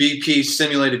did this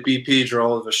simulated BP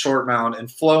drill of a short mound, and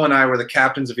Flo and I were the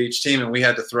captains of each team, and we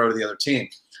had to throw to the other team.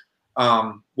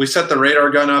 We set the radar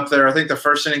gun up there. I think the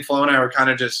first inning, Flo and I were kind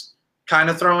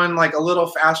of throwing like a little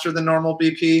faster than normal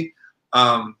BP.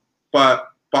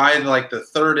 But by like the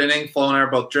third inning, Flo and I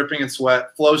are both dripping in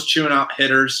sweat. Flo's chewing out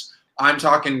hitters. I'm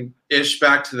talking ish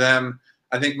back to them.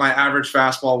 I think my average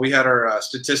fastball, we had our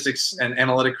statistics and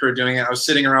analytic crew doing it. I was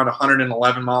sitting around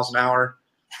 111 miles an hour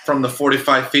from the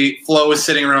 45 feet. Flo was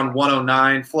sitting around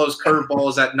 109. Flo's curveball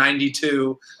is at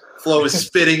 92. Flo was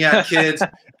spitting at kids.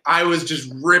 I was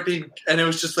just ripping. And it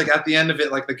was just like at the end of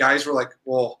it, like the guys were like,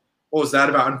 well, what was that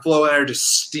about? And Flo and I are just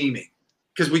steaming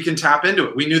because we can tap into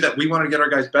it. We knew that we wanted to get our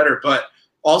guys better. But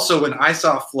also when I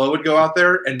saw Flo would go out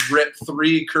there and rip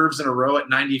 3 curves in a row at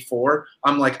 94,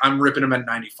 I'm like, I'm ripping them at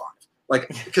 95. Like,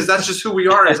 because that's just who we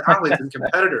are as athletes and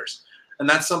competitors. And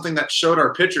that's something that showed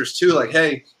our pitchers too. Like,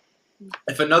 hey,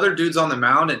 if another dude's on the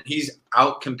mound and he's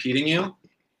out competing you,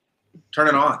 turn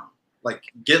it on. Like,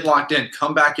 get locked in,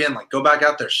 come back in, like go back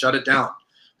out there, shut it down.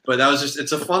 But that was just,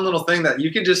 it's a fun little thing that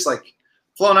you can just like,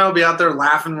 Flo and I will be out there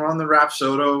laughing. We're on the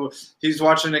Rapsodo. He's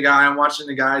watching the guy. I'm watching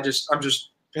the guy. I'm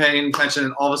just paying attention.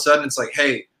 And all of a sudden it's like,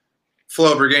 hey,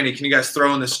 Flo, Brigani, can you guys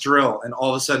throw in this drill? And all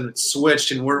of a sudden it's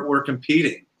switched and we're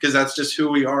competing because that's just who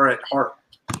we are at heart.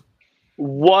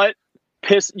 What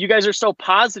you guys are so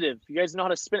positive. You guys know how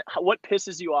to spin. What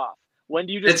pisses you off? When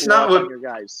do you just love on your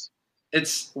guys?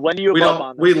 It's when do you love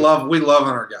on them? We love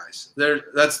on our guys.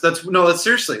 That's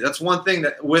seriously, that's one thing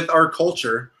that with our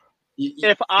culture.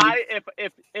 How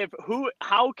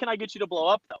can I get you to blow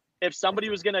up though? If somebody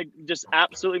was gonna just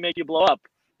absolutely make you blow up,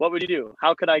 what would you do?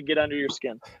 How could I get under your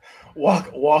skin?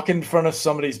 Walk in front of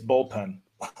somebody's bullpen.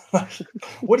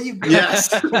 What do you got?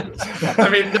 Yes. I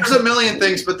mean, there's a million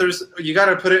things, but you got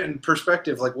to put it in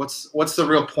perspective. Like, what's the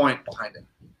real point behind it?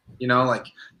 You know, like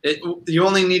you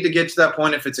only need to get to that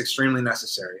point if it's extremely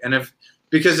necessary, and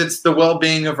because it's the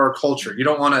well-being of our culture. You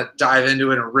don't want to dive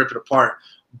into it and rip it apart.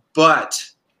 But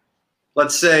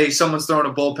let's say someone's throwing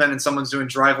a bullpen and someone's doing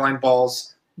drive line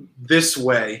balls this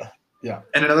way. Yeah.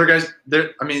 And another guy's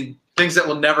there. I mean, things that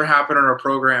will never happen in our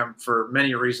program for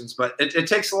many reasons, but it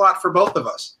takes a lot for both of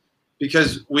us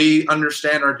because we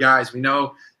understand our guys. We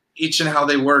know each and how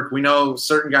they work. We know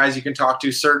certain guys you can talk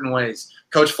to certain ways.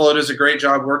 Coach Flo does a great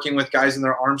job working with guys in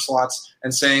their arm slots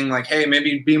and saying like, hey,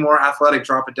 maybe be more athletic,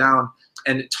 drop it down,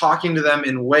 and talking to them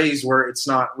in ways where it's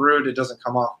not rude. It doesn't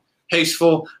come off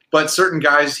hasteful, but certain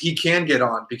guys he can get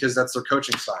on because that's their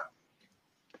coaching style.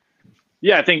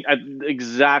 Yeah, I think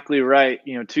exactly right.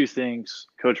 Two things,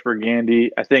 Coach Burgandy.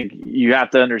 I think you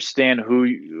have to understand who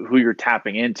you're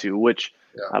tapping into, which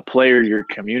player you're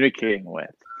communicating with.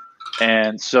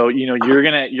 And so, you're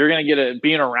gonna get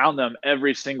being around them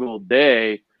every single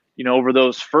day, over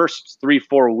those first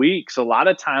 3-4 weeks. A lot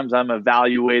of times I'm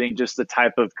evaluating just the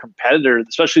type of competitor,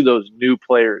 especially those new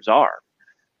players are.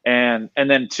 And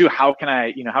then two, how can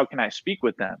I speak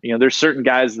with them? There's certain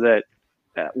guys that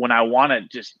when I want to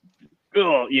just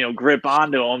grip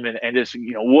onto them and just,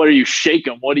 what are you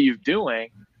shaking? What are you doing?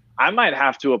 I might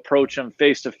have to approach them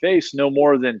face to face, no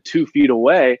more than 2 feet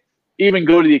away, even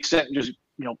go to the extent just,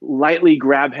 lightly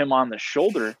grab him on the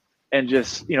shoulder and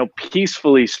just,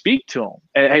 peacefully speak to him.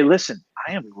 And hey, listen,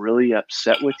 I am really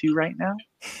upset with you right now,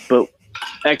 but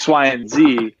X, Y, and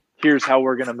Z, here's how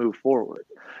we're going to move forward.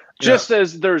 Just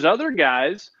as there's other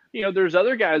guys,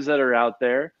 that are out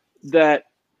there that,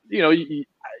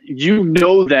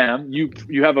 them,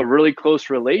 you have a really close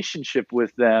relationship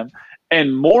with them.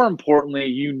 And more importantly,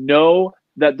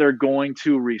 that they're going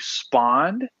to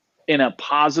respond in a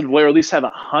positive way, or at least have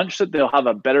a hunch that they'll have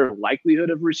a better likelihood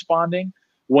of responding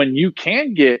when you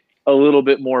can get a little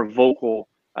bit more vocal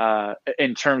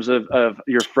in terms of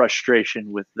your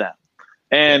frustration with them.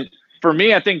 And for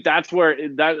me, I think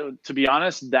to be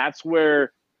honest, that's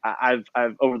where I've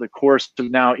over the course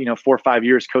of now, 4 or 5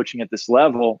 years coaching at this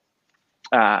level,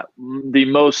 the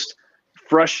most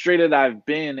frustrated I've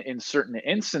been in certain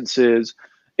instances.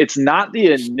 It's not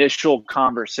the initial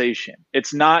conversation.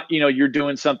 It's not, you're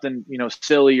doing something,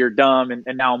 silly or dumb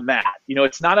and now I'm mad.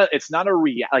 It's not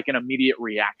an immediate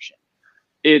reaction.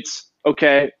 It's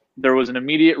okay. There was an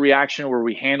immediate reaction where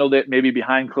we handled it maybe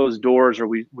behind closed doors, or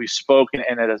we spoke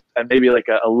and at maybe like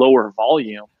a lower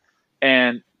volume,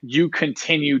 and you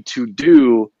continue to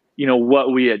do,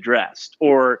 what we addressed,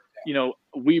 or,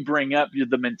 we bring up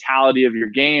the mentality of your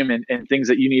game and things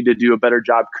that you need to do a better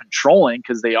job controlling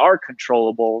because they are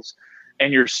controllables,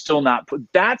 and you're still not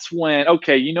that's when,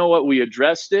 okay, we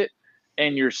addressed it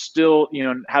and you're still,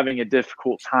 having a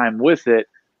difficult time with it.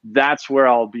 That's where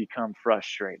I'll become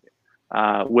frustrated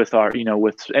with our,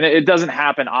 and it doesn't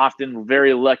happen often.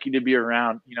 Very lucky to be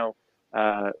around,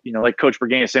 like Coach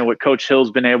Burgandy is saying, what Coach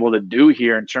Hill's been able to do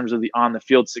here in terms of the on the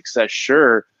field success,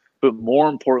 sure, but more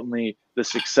importantly, the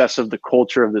success of the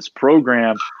culture of this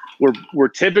program. We're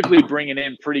typically bringing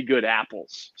in pretty good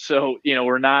apples. So,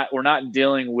 we're not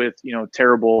dealing with,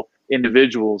 terrible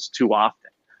individuals too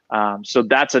often. So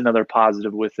that's another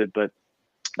positive with it. But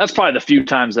that's probably the few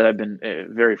times that I've been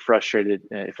very frustrated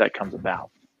if that comes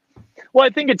about. Well,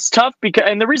 I think it's tough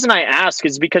and the reason I ask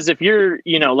is because if you're,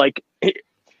 you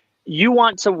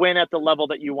want to win at the level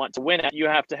that you want to win at, you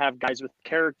have to have guys with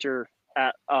character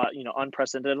at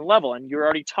unprecedented level, and you're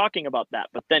already talking about that.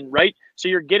 But then, right, so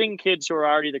you're getting kids who are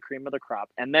already the cream of the crop,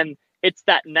 and then it's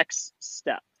that next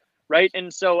step, right?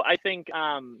 And so I think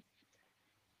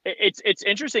it's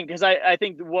interesting because I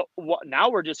think what now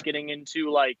we're just getting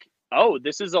into like, oh,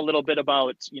 this is a little bit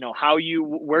about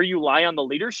where you lie on the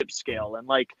leadership scale, and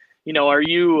like, are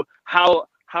you how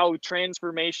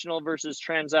transformational versus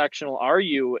transactional are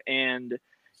you? And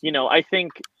I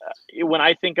think when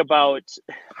I think about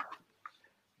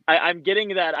I'm getting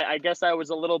that. I guess I was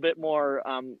a little bit more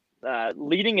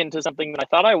leading into something than I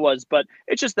thought I was, but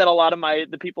it's just that a lot of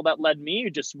the people that led me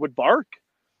just would bark,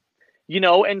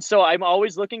 and so I'm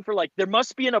always looking for there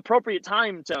must be an appropriate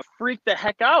time to freak the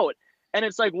heck out. And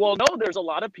it's like, well, no, there's a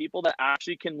lot of people that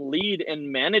actually can lead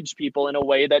and manage people in a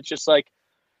way that's just like,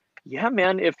 yeah,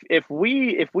 man, if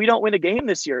we don't win a game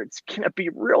this year, it's going to be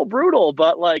real brutal,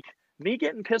 but me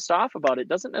getting pissed off about it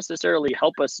doesn't necessarily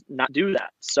help us not do that.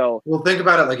 So, well, think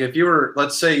about it. Like if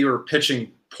let's say you were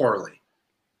pitching poorly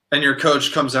and your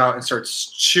coach comes out and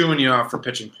starts chewing you out for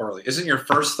pitching poorly. Isn't your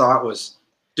first thought was,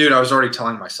 dude, I was already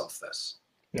telling myself this?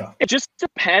 Yeah. It just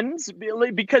depends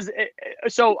because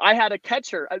so I had a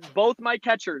catcher, both my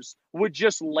catchers would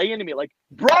just lay into me like,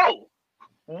 bro,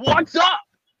 what's up?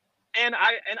 And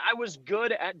I was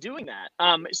good at doing that.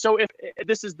 So if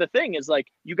this is the thing is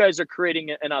you guys are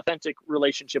creating an authentic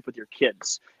relationship with your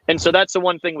kids. And so that's the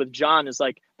one thing with John is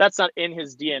that's not in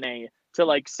his DNA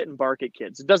to sit and bark at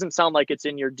kids. It doesn't sound like it's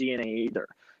in your DNA either.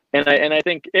 And I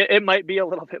think it might be a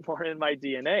little bit more in my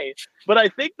DNA, but I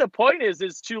think the point is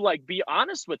to be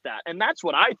honest with that. And that's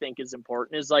what I think is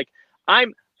important is and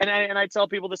I tell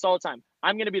people this all the time.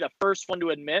 I'm going to be the first one to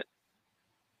admit,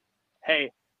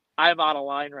 hey, I'm out of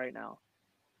line right now.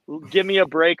 Give me a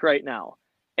break right now.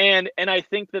 And I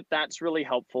think that's really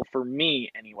helpful for me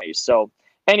anyway. So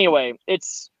anyway,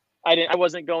 I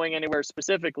wasn't going anywhere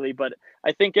specifically, but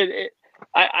I think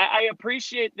I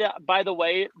appreciate that, by the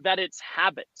way, that it's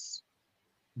habits,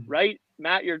 right?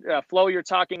 Matt, Flo, you're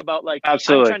talking about like,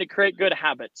 absolutely. I'm trying to create good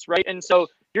habits, right? And so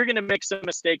you're going to make some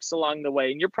mistakes along the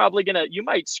way, and you're probably you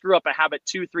might screw up a habit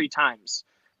 2-3 times,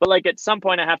 but like at some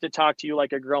point I have to talk to you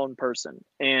like a grown person,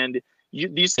 and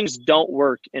these things don't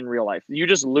work in real life. You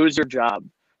just lose your job,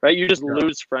 right? You just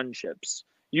lose friendships.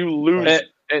 You lose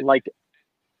like,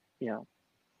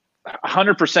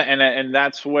 100%. And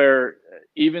that's where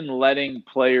even letting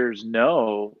players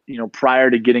know, prior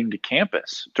to getting to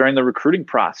campus during the recruiting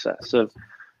process of,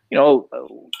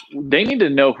 they need to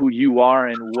know who you are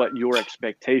and what your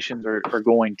expectations are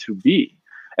going to be.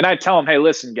 And I tell them, hey,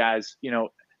 listen, guys,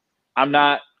 I'm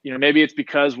not, maybe it's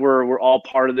because we're all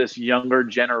part of this younger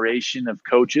generation of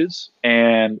coaches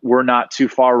and we're not too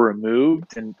far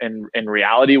removed. And in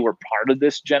reality, we're part of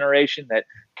this generation that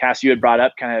Cass, you had brought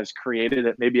up, kind of has created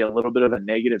maybe a little bit of a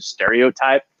negative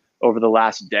stereotype over the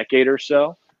last decade or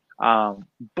so.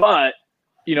 But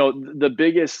the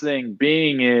biggest thing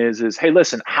being is, hey,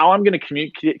 listen, how I'm going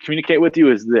to communicate with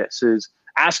you is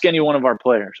ask any one of our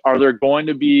players. Are there going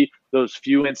to be those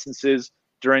few instances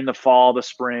during the fall, the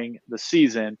spring, the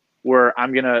season where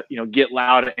I'm going to, get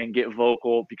loud and get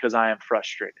vocal because I am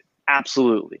frustrated?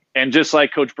 Absolutely. And just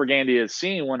like Coach Burgandy has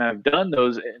seen when I've done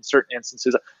those in certain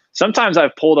instances, sometimes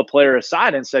I've pulled a player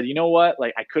aside and said, you know what,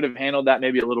 like I could have handled that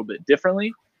maybe a little bit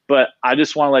differently, but I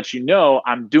just want to let you know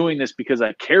I'm doing this because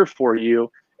I care for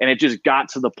you. And it just got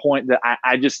to the point that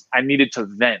I needed to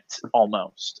vent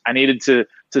almost. I needed to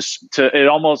it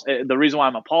almost, the reason why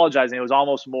I'm apologizing, it was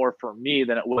almost more for me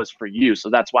than it was for you. So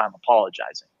that's why I'm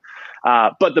apologizing.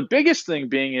 But the biggest thing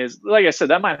being is, like I said,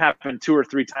 that might happen 2 or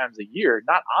 3 times a year,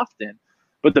 not often.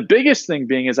 But the biggest thing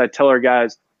being is I tell our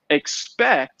guys,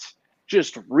 expect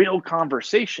just real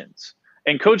conversations.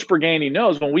 And Coach Burgandy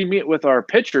knows when we meet with our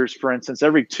pitchers, for instance,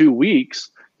 every 2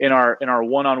 weeks in our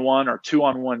one-on-one or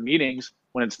 2-on-1 meetings,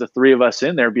 when it's the 3 of us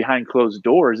in there behind closed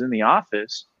doors in the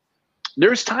office,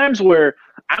 there's times where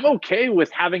I'm okay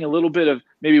with having a little bit of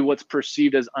maybe what's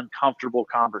perceived as uncomfortable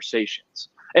conversations.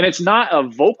 And it's not a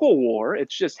vocal war.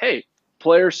 It's just, hey,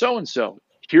 player so-and-so,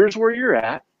 here's where you're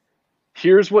at.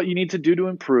 Here's what you need to do to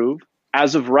improve.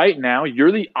 As of right now,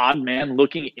 you're the odd man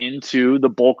looking into the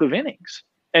bulk of innings.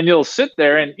 And you'll sit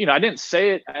there and, I didn't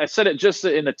say it. I said it just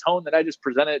in the tone that I just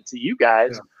presented it to you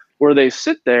guys, where they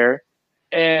sit there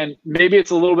and maybe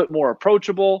it's a little bit more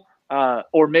approachable,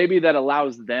 or maybe that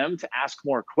allows them to ask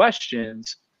more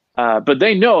questions. But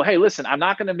they know, hey, listen, I'm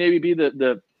not going to maybe be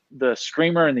the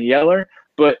screamer and the yeller,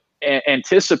 but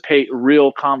anticipate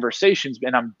real conversations.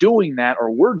 And I'm doing that, or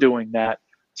we're doing that,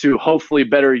 to hopefully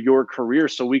better your career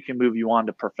so we can move you on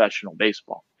to professional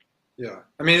baseball. Yeah.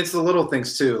 I mean, it's the little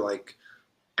things too. Like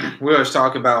we always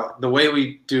talk about the way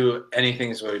we do anything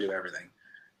is the way we do everything.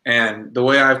 And the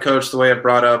way I've coached, the way I've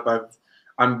brought up,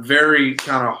 I'm very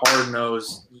kind of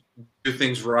hard-nosed. Do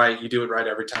things right. You do it right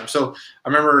every time. So I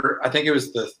remember, I think it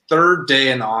was the 3rd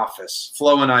day in the office,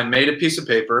 Flo and I made a piece of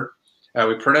paper.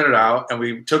 We printed it out, and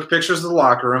we took pictures of the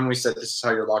locker room. We said, this is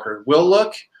how your locker will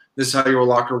look. This is how your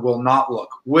locker will not look,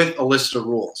 with a list of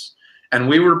rules. And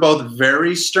we were both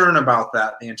very stern about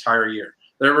that the entire year.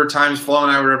 There were times Flo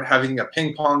and I were having a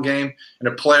ping pong game, and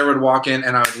a player would walk in,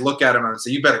 and I would look at him and I would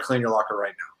say, you better clean your locker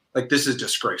right now. Like, this is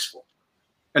disgraceful.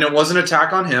 And it wasn't an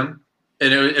attack on him.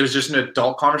 And it was just an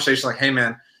adult conversation like, hey,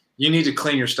 man, you need to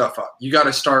clean your stuff up. You got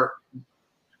to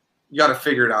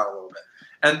figure it out a little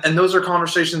bit. And those are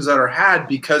conversations that are had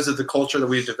because of the culture that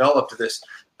we've developed, this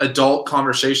adult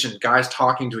conversation, guys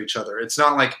talking to each other. It's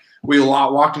not like we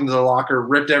walked into the locker,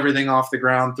 ripped everything off the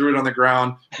ground, threw it on the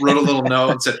ground, wrote a little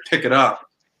note and said, pick it up.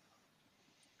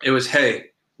 It was, hey,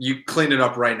 you clean it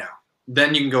up right now.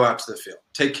 Then you can go out to the field.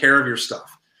 Take care of your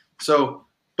stuff. So,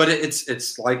 but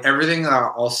it's like everything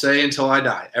I'll say until I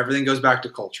die. Everything goes back to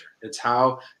culture. It's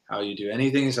how you do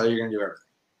anything is how you're going to do everything.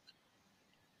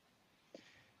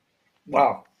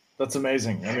 Wow, that's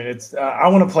amazing. I mean, it's I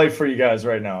want to play for you guys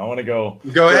right now. I want to go.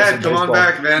 Go ahead, come on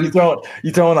back, man. You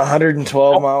throwing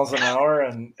 112 miles an hour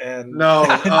and no,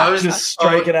 I was just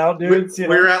striking out dudes. We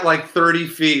were at like 30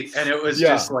 feet, and it was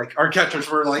just like our catchers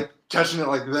were like touching it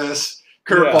like this.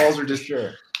 Curveballs are just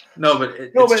sure. No, but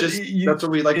it's just that's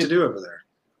what we like to do over there.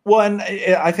 Well, and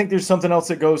I think there's something else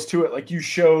that goes to it. Like you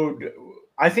showed,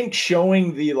 I think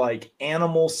showing the like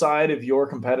animal side of your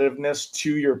competitiveness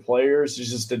to your players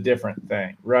is just a different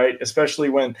thing, right? Especially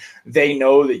when they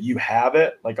know that you have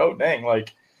it. Like, oh dang,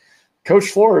 like Coach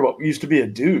Flory used to be a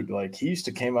dude. Like he used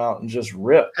to came out and just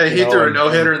rip. Hey, he threw a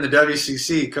no-hitter in the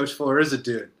WCC. Coach Flory is a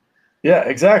dude. Yeah,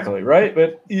 exactly. Right.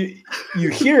 But you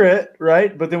hear it,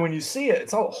 right? But then when you see it,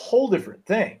 it's a whole different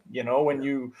thing. When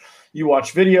you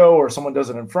watch video or someone does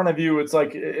it in front of you, it's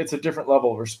like, it's a different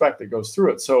level of respect that goes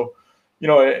through it. So,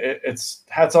 it's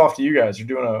hats off to you guys. You're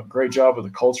doing a great job with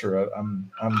the culture.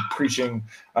 I'm preaching.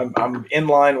 I'm in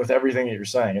line with everything that you're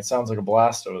saying. It sounds like a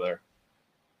blast over there.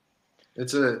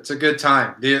 It's a good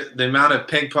time. The amount of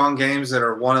ping pong games that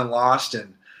are won and lost,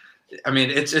 and I mean,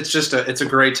 it's a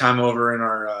great time over in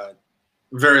our.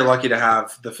 Very lucky to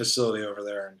have the facility over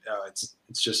there, and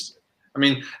it's just. I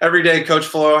mean, every day Coach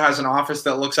Flo has an office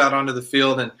that looks out onto the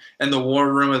field, and the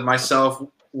war room with myself,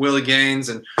 Willie Gaines,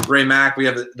 and Ray Mack. We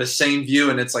have the same view,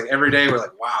 and it's like every day we're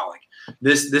like, wow, like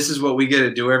this is what we get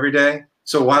to do every day.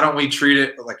 So why don't we treat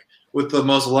it like with the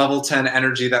most level 10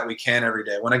 energy that we can every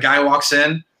day? When a guy walks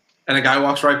in and a guy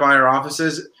walks right by our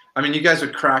offices, I mean, you guys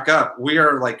would crack up. We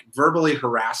are like verbally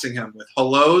harassing him with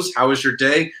hellos. How was your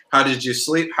day? How did you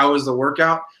sleep? How was the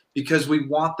workout? Because we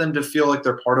want them to feel like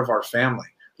they're part of our family.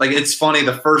 Like, it's funny,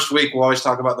 the first week we'll always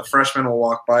talk about the freshmen will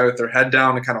walk by with their head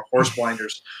down and kind of horse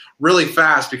blinders really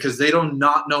fast because they do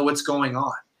not know what's going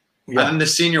on. Yeah. And then the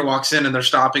senior walks in and they're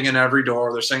stopping in every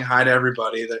door. They're saying hi to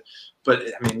everybody. But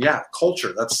I mean, yeah,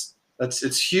 culture,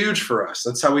 it's huge for us.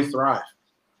 That's how we thrive.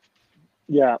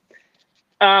 Yeah.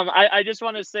 I just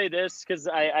want to say this because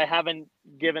I haven't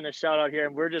given a shout out here,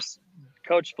 and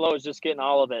Coach Flo is just getting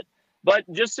all of it.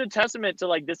 But just a testament to,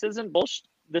 like, this isn't bullshit.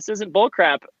 This isn't bull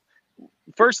crap.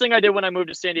 First thing I did when I moved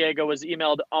to San Diego was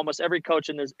emailed almost every coach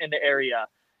in the area,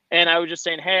 and I was just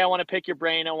saying, hey, I want to pick your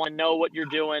brain. I want to know what you're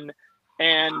doing,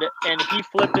 and he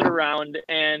flipped it around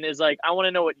and is like, I want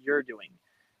to know what you're doing,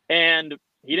 and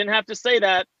he didn't have to say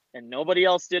that, and nobody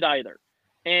else did either.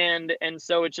 And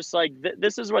so it's just like,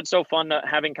 this is what's so fun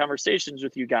having conversations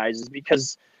with you guys, is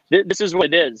because this is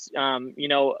what it is.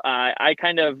 I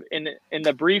kind of, in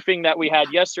the briefing that we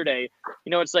had yesterday,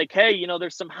 it's like, hey,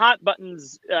 there's some hot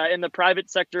buttons in the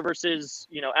private sector versus,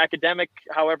 academic,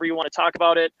 however you want to talk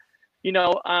about it,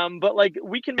 but like,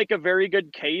 we can make a very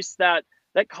good case that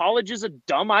college is a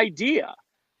dumb idea.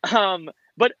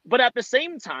 But at the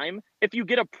same time, if you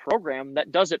get a program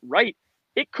that does it right,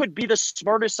 it could be the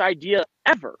smartest idea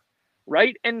ever,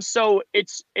 right? And so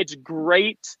it's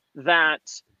great that,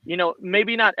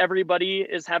 maybe not everybody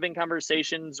is having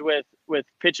conversations with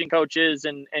pitching coaches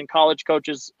and college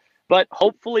coaches, but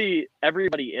hopefully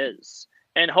everybody is.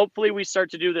 And hopefully we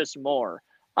start to do this more.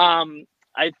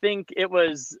 I think it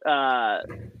was,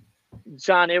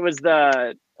 John, it was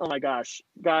oh my gosh,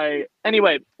 guy.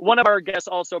 Anyway, one of our guests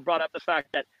also brought up the fact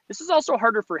that this is also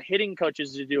harder for hitting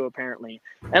coaches to do, apparently.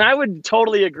 And I would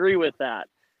totally agree with that.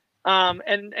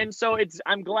 And so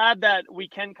I'm glad that we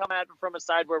can come at it from a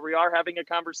side where we are having a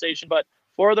conversation, but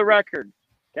for the record,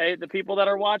 okay, the people that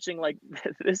are watching, like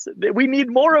this, we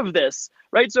need more of this,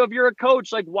 right? So if you're a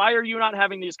coach, like, why are you not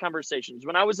having these conversations?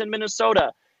 When I was in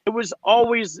Minnesota, it was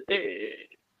always,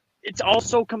 it's all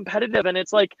so competitive. And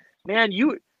it's like, man,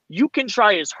 you can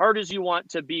try as hard as you want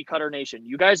to be Cutter Nation.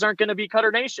 You guys aren't going to be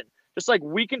Cutter Nation. Just like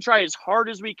we can try as hard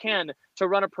as we can to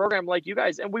run a program like you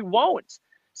guys, and we won't.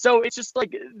 So it's just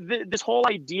like this whole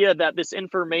idea that this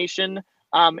information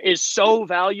is so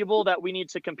valuable that we need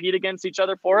to compete against each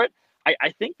other for it.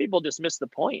 I think people just miss the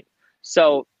point.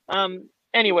 So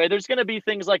anyway, there's going to be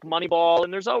things like Moneyball,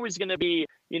 and there's always going to be,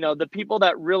 the people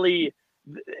that really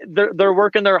they're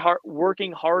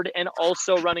working hard and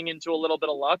also running into a little bit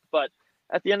of luck. But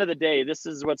at the end of the day, this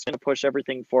is what's going to push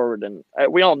everything forward. And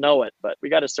we all know it, but we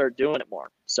got to start doing it more.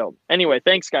 So anyway,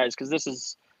 thanks guys, because this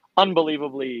is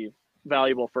unbelievably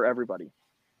valuable for everybody.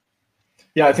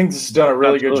 Yeah, I think this has done a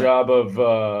really good job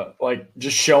of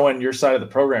just showing your side of the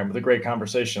program with a great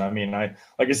conversation. I mean, like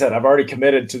I said, I've already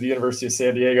committed to the University of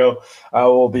San Diego. I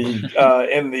will be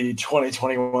in the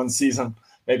 2021 season.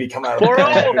 Maybe come out of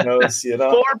the who knows,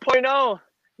 4.0.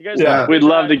 You guys, yeah, we'd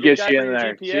love to get you in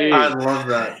there. I'd love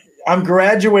that. I'm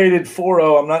graduated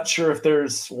 4.0. I'm not sure if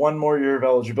there's one more year of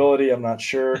eligibility. I'm not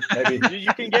sure. Maybe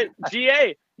you can get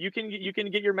GA. You can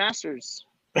get your master's.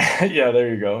 Yeah,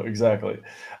 there you go. Exactly.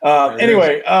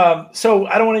 Anyway, so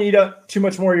I don't want to eat up too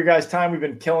much more of your guys' time. We've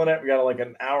been killing it. We got like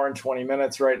an hour and 20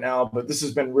 minutes right now, but this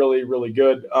has been really, really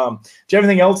good. Do you have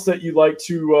anything else that you'd like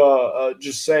to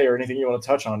just say, or anything you want to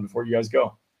touch on before you guys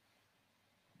go?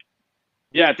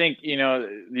 Yeah, I think,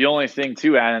 the only thing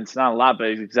to add, and it's not a lot, but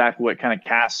it's exactly what kind of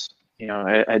Cass,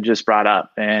 had just brought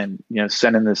up, and,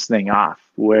 sending this thing off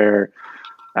where,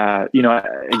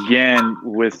 again,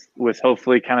 with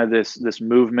hopefully kind of this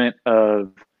movement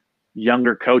of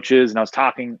younger coaches, and I was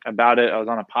talking about it. I was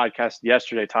on a podcast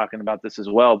yesterday talking about this as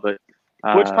well, but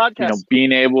which podcast?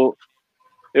 Being able,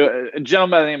 a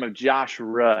gentleman by the name of Josh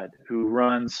Rudd, who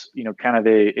runs, kind of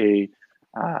a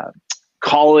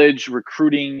college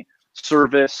recruiting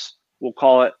service, we'll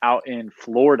call it, out in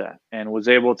Florida, and was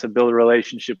able to build a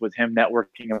relationship with him,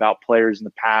 networking about players in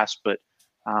the past. But,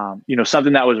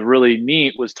 something that was really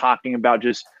neat was talking about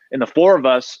just, and the four of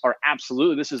us are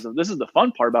absolutely, this is the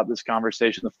fun part about this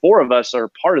conversation. The four of us are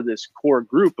part of this core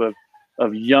group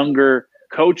of younger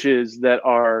coaches that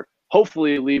are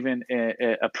hopefully leaving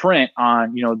a print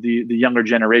on, the younger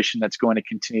generation that's going to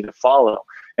continue to follow.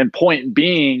 And point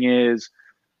being is,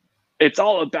 it's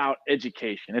all about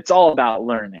education. It's all about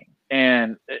learning.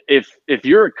 And if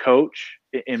you're a coach,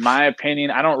 in my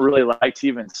opinion, I don't really like to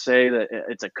even say that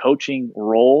it's a coaching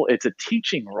role. It's a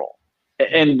teaching role.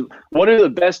 And what are the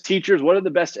best teachers? What are the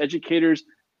best educators,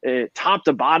 top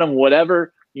to bottom,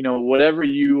 whatever I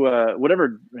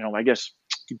guess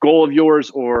goal of yours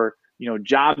or,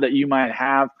 job that you might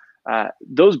have,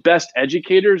 those best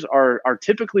educators are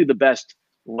typically the best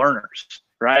learners,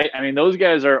 right? I mean, those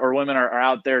guys or women are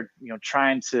out there,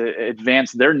 trying to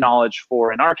advance their knowledge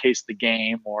for, in our case, the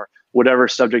game or whatever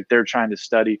subject they're trying to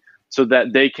study, so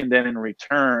that they can then in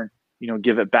return,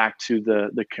 give it back to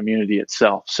the community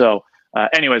itself. So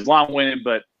anyways, long-winded,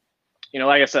 but,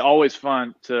 like I said, always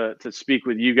fun to speak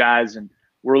with you guys, and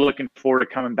we're looking forward to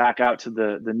coming back out to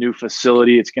the new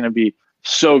facility. It's going to be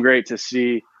so great to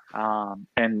see.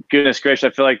 And goodness gracious,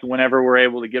 I feel like whenever we're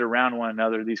able to get around one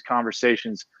another, these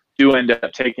conversations do end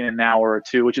up taking an hour or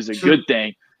two, which is a good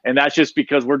thing. And that's just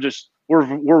because we're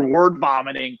word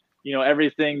vomiting,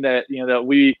 everything that, that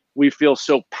we feel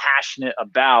so passionate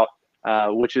about,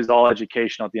 which is all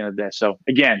educational at the end of the day. So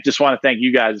again, just want to thank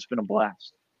you guys. It's been a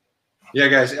blast. Yeah,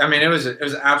 guys. I mean, it was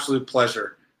an absolute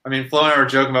pleasure. I mean, Flo and I were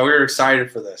joking about, we were excited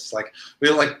for this. Like,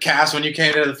 Cass, when you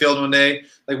came into the field one day,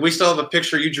 we still have a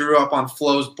picture you drew up on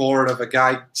Flo's board of a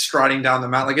guy striding down the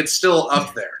mountain. It's still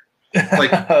up there.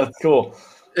 That's cool.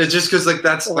 It's just because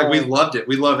we loved it.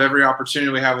 We love every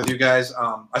opportunity we have with you guys.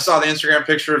 I saw the Instagram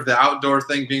picture of the outdoor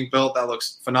thing being built. That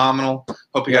looks phenomenal.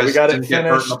 Hope you guys didn't get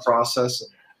hurt in the process.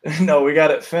 No, we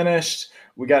got it finished.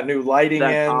 We got new lighting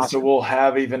That's awesome. So we'll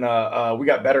have even we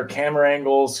got better camera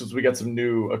angles because we got some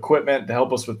new equipment to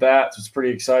help us with that. So it's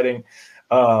pretty exciting.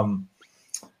 We're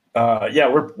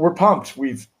pumped.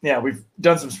 We've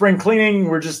done some spring cleaning.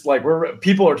 We're just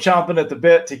people are chomping at the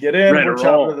bit to get in. We're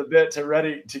chomping at the bit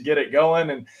ready to get it going.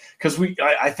 And because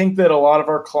I think that a lot of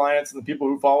our clients and the people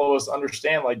who follow us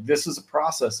understand this is a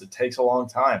process. It takes a long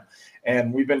time.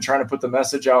 And we've been trying to put the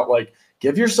message out,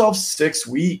 give yourself 6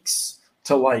 weeks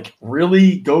to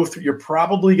really go through. You're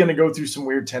probably going to go through some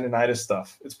weird tendonitis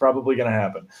stuff. It's probably going to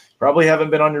happen. You probably haven't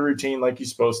been on your routine like you're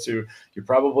supposed to. You're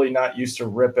probably not used to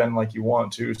ripping like you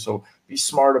want to. So be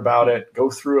smart about it. Go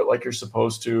through it like you're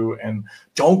supposed to, and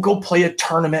don't go play a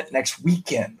tournament next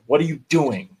weekend. What are you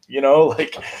doing?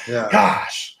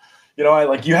 Gosh, you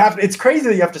have. It's crazy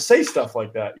that you have to say stuff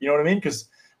like that. You know what I mean? Because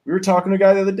we were talking to a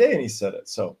guy the other day and he said it.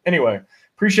 So anyway,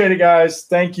 appreciate it, guys.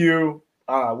 Thank you.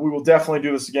 We will definitely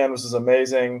do this again. This is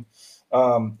amazing.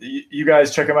 You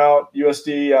guys check them out,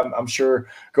 USD. I'm sure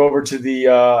go over to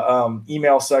the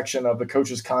email section of the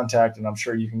coach's contact, and I'm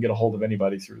sure you can get a hold of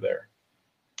anybody through there.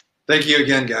 Thank you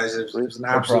again, guys. It was an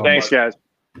absolute Thanks, guys.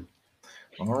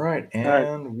 All right,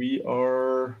 and we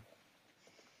are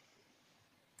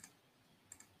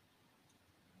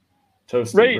toasted.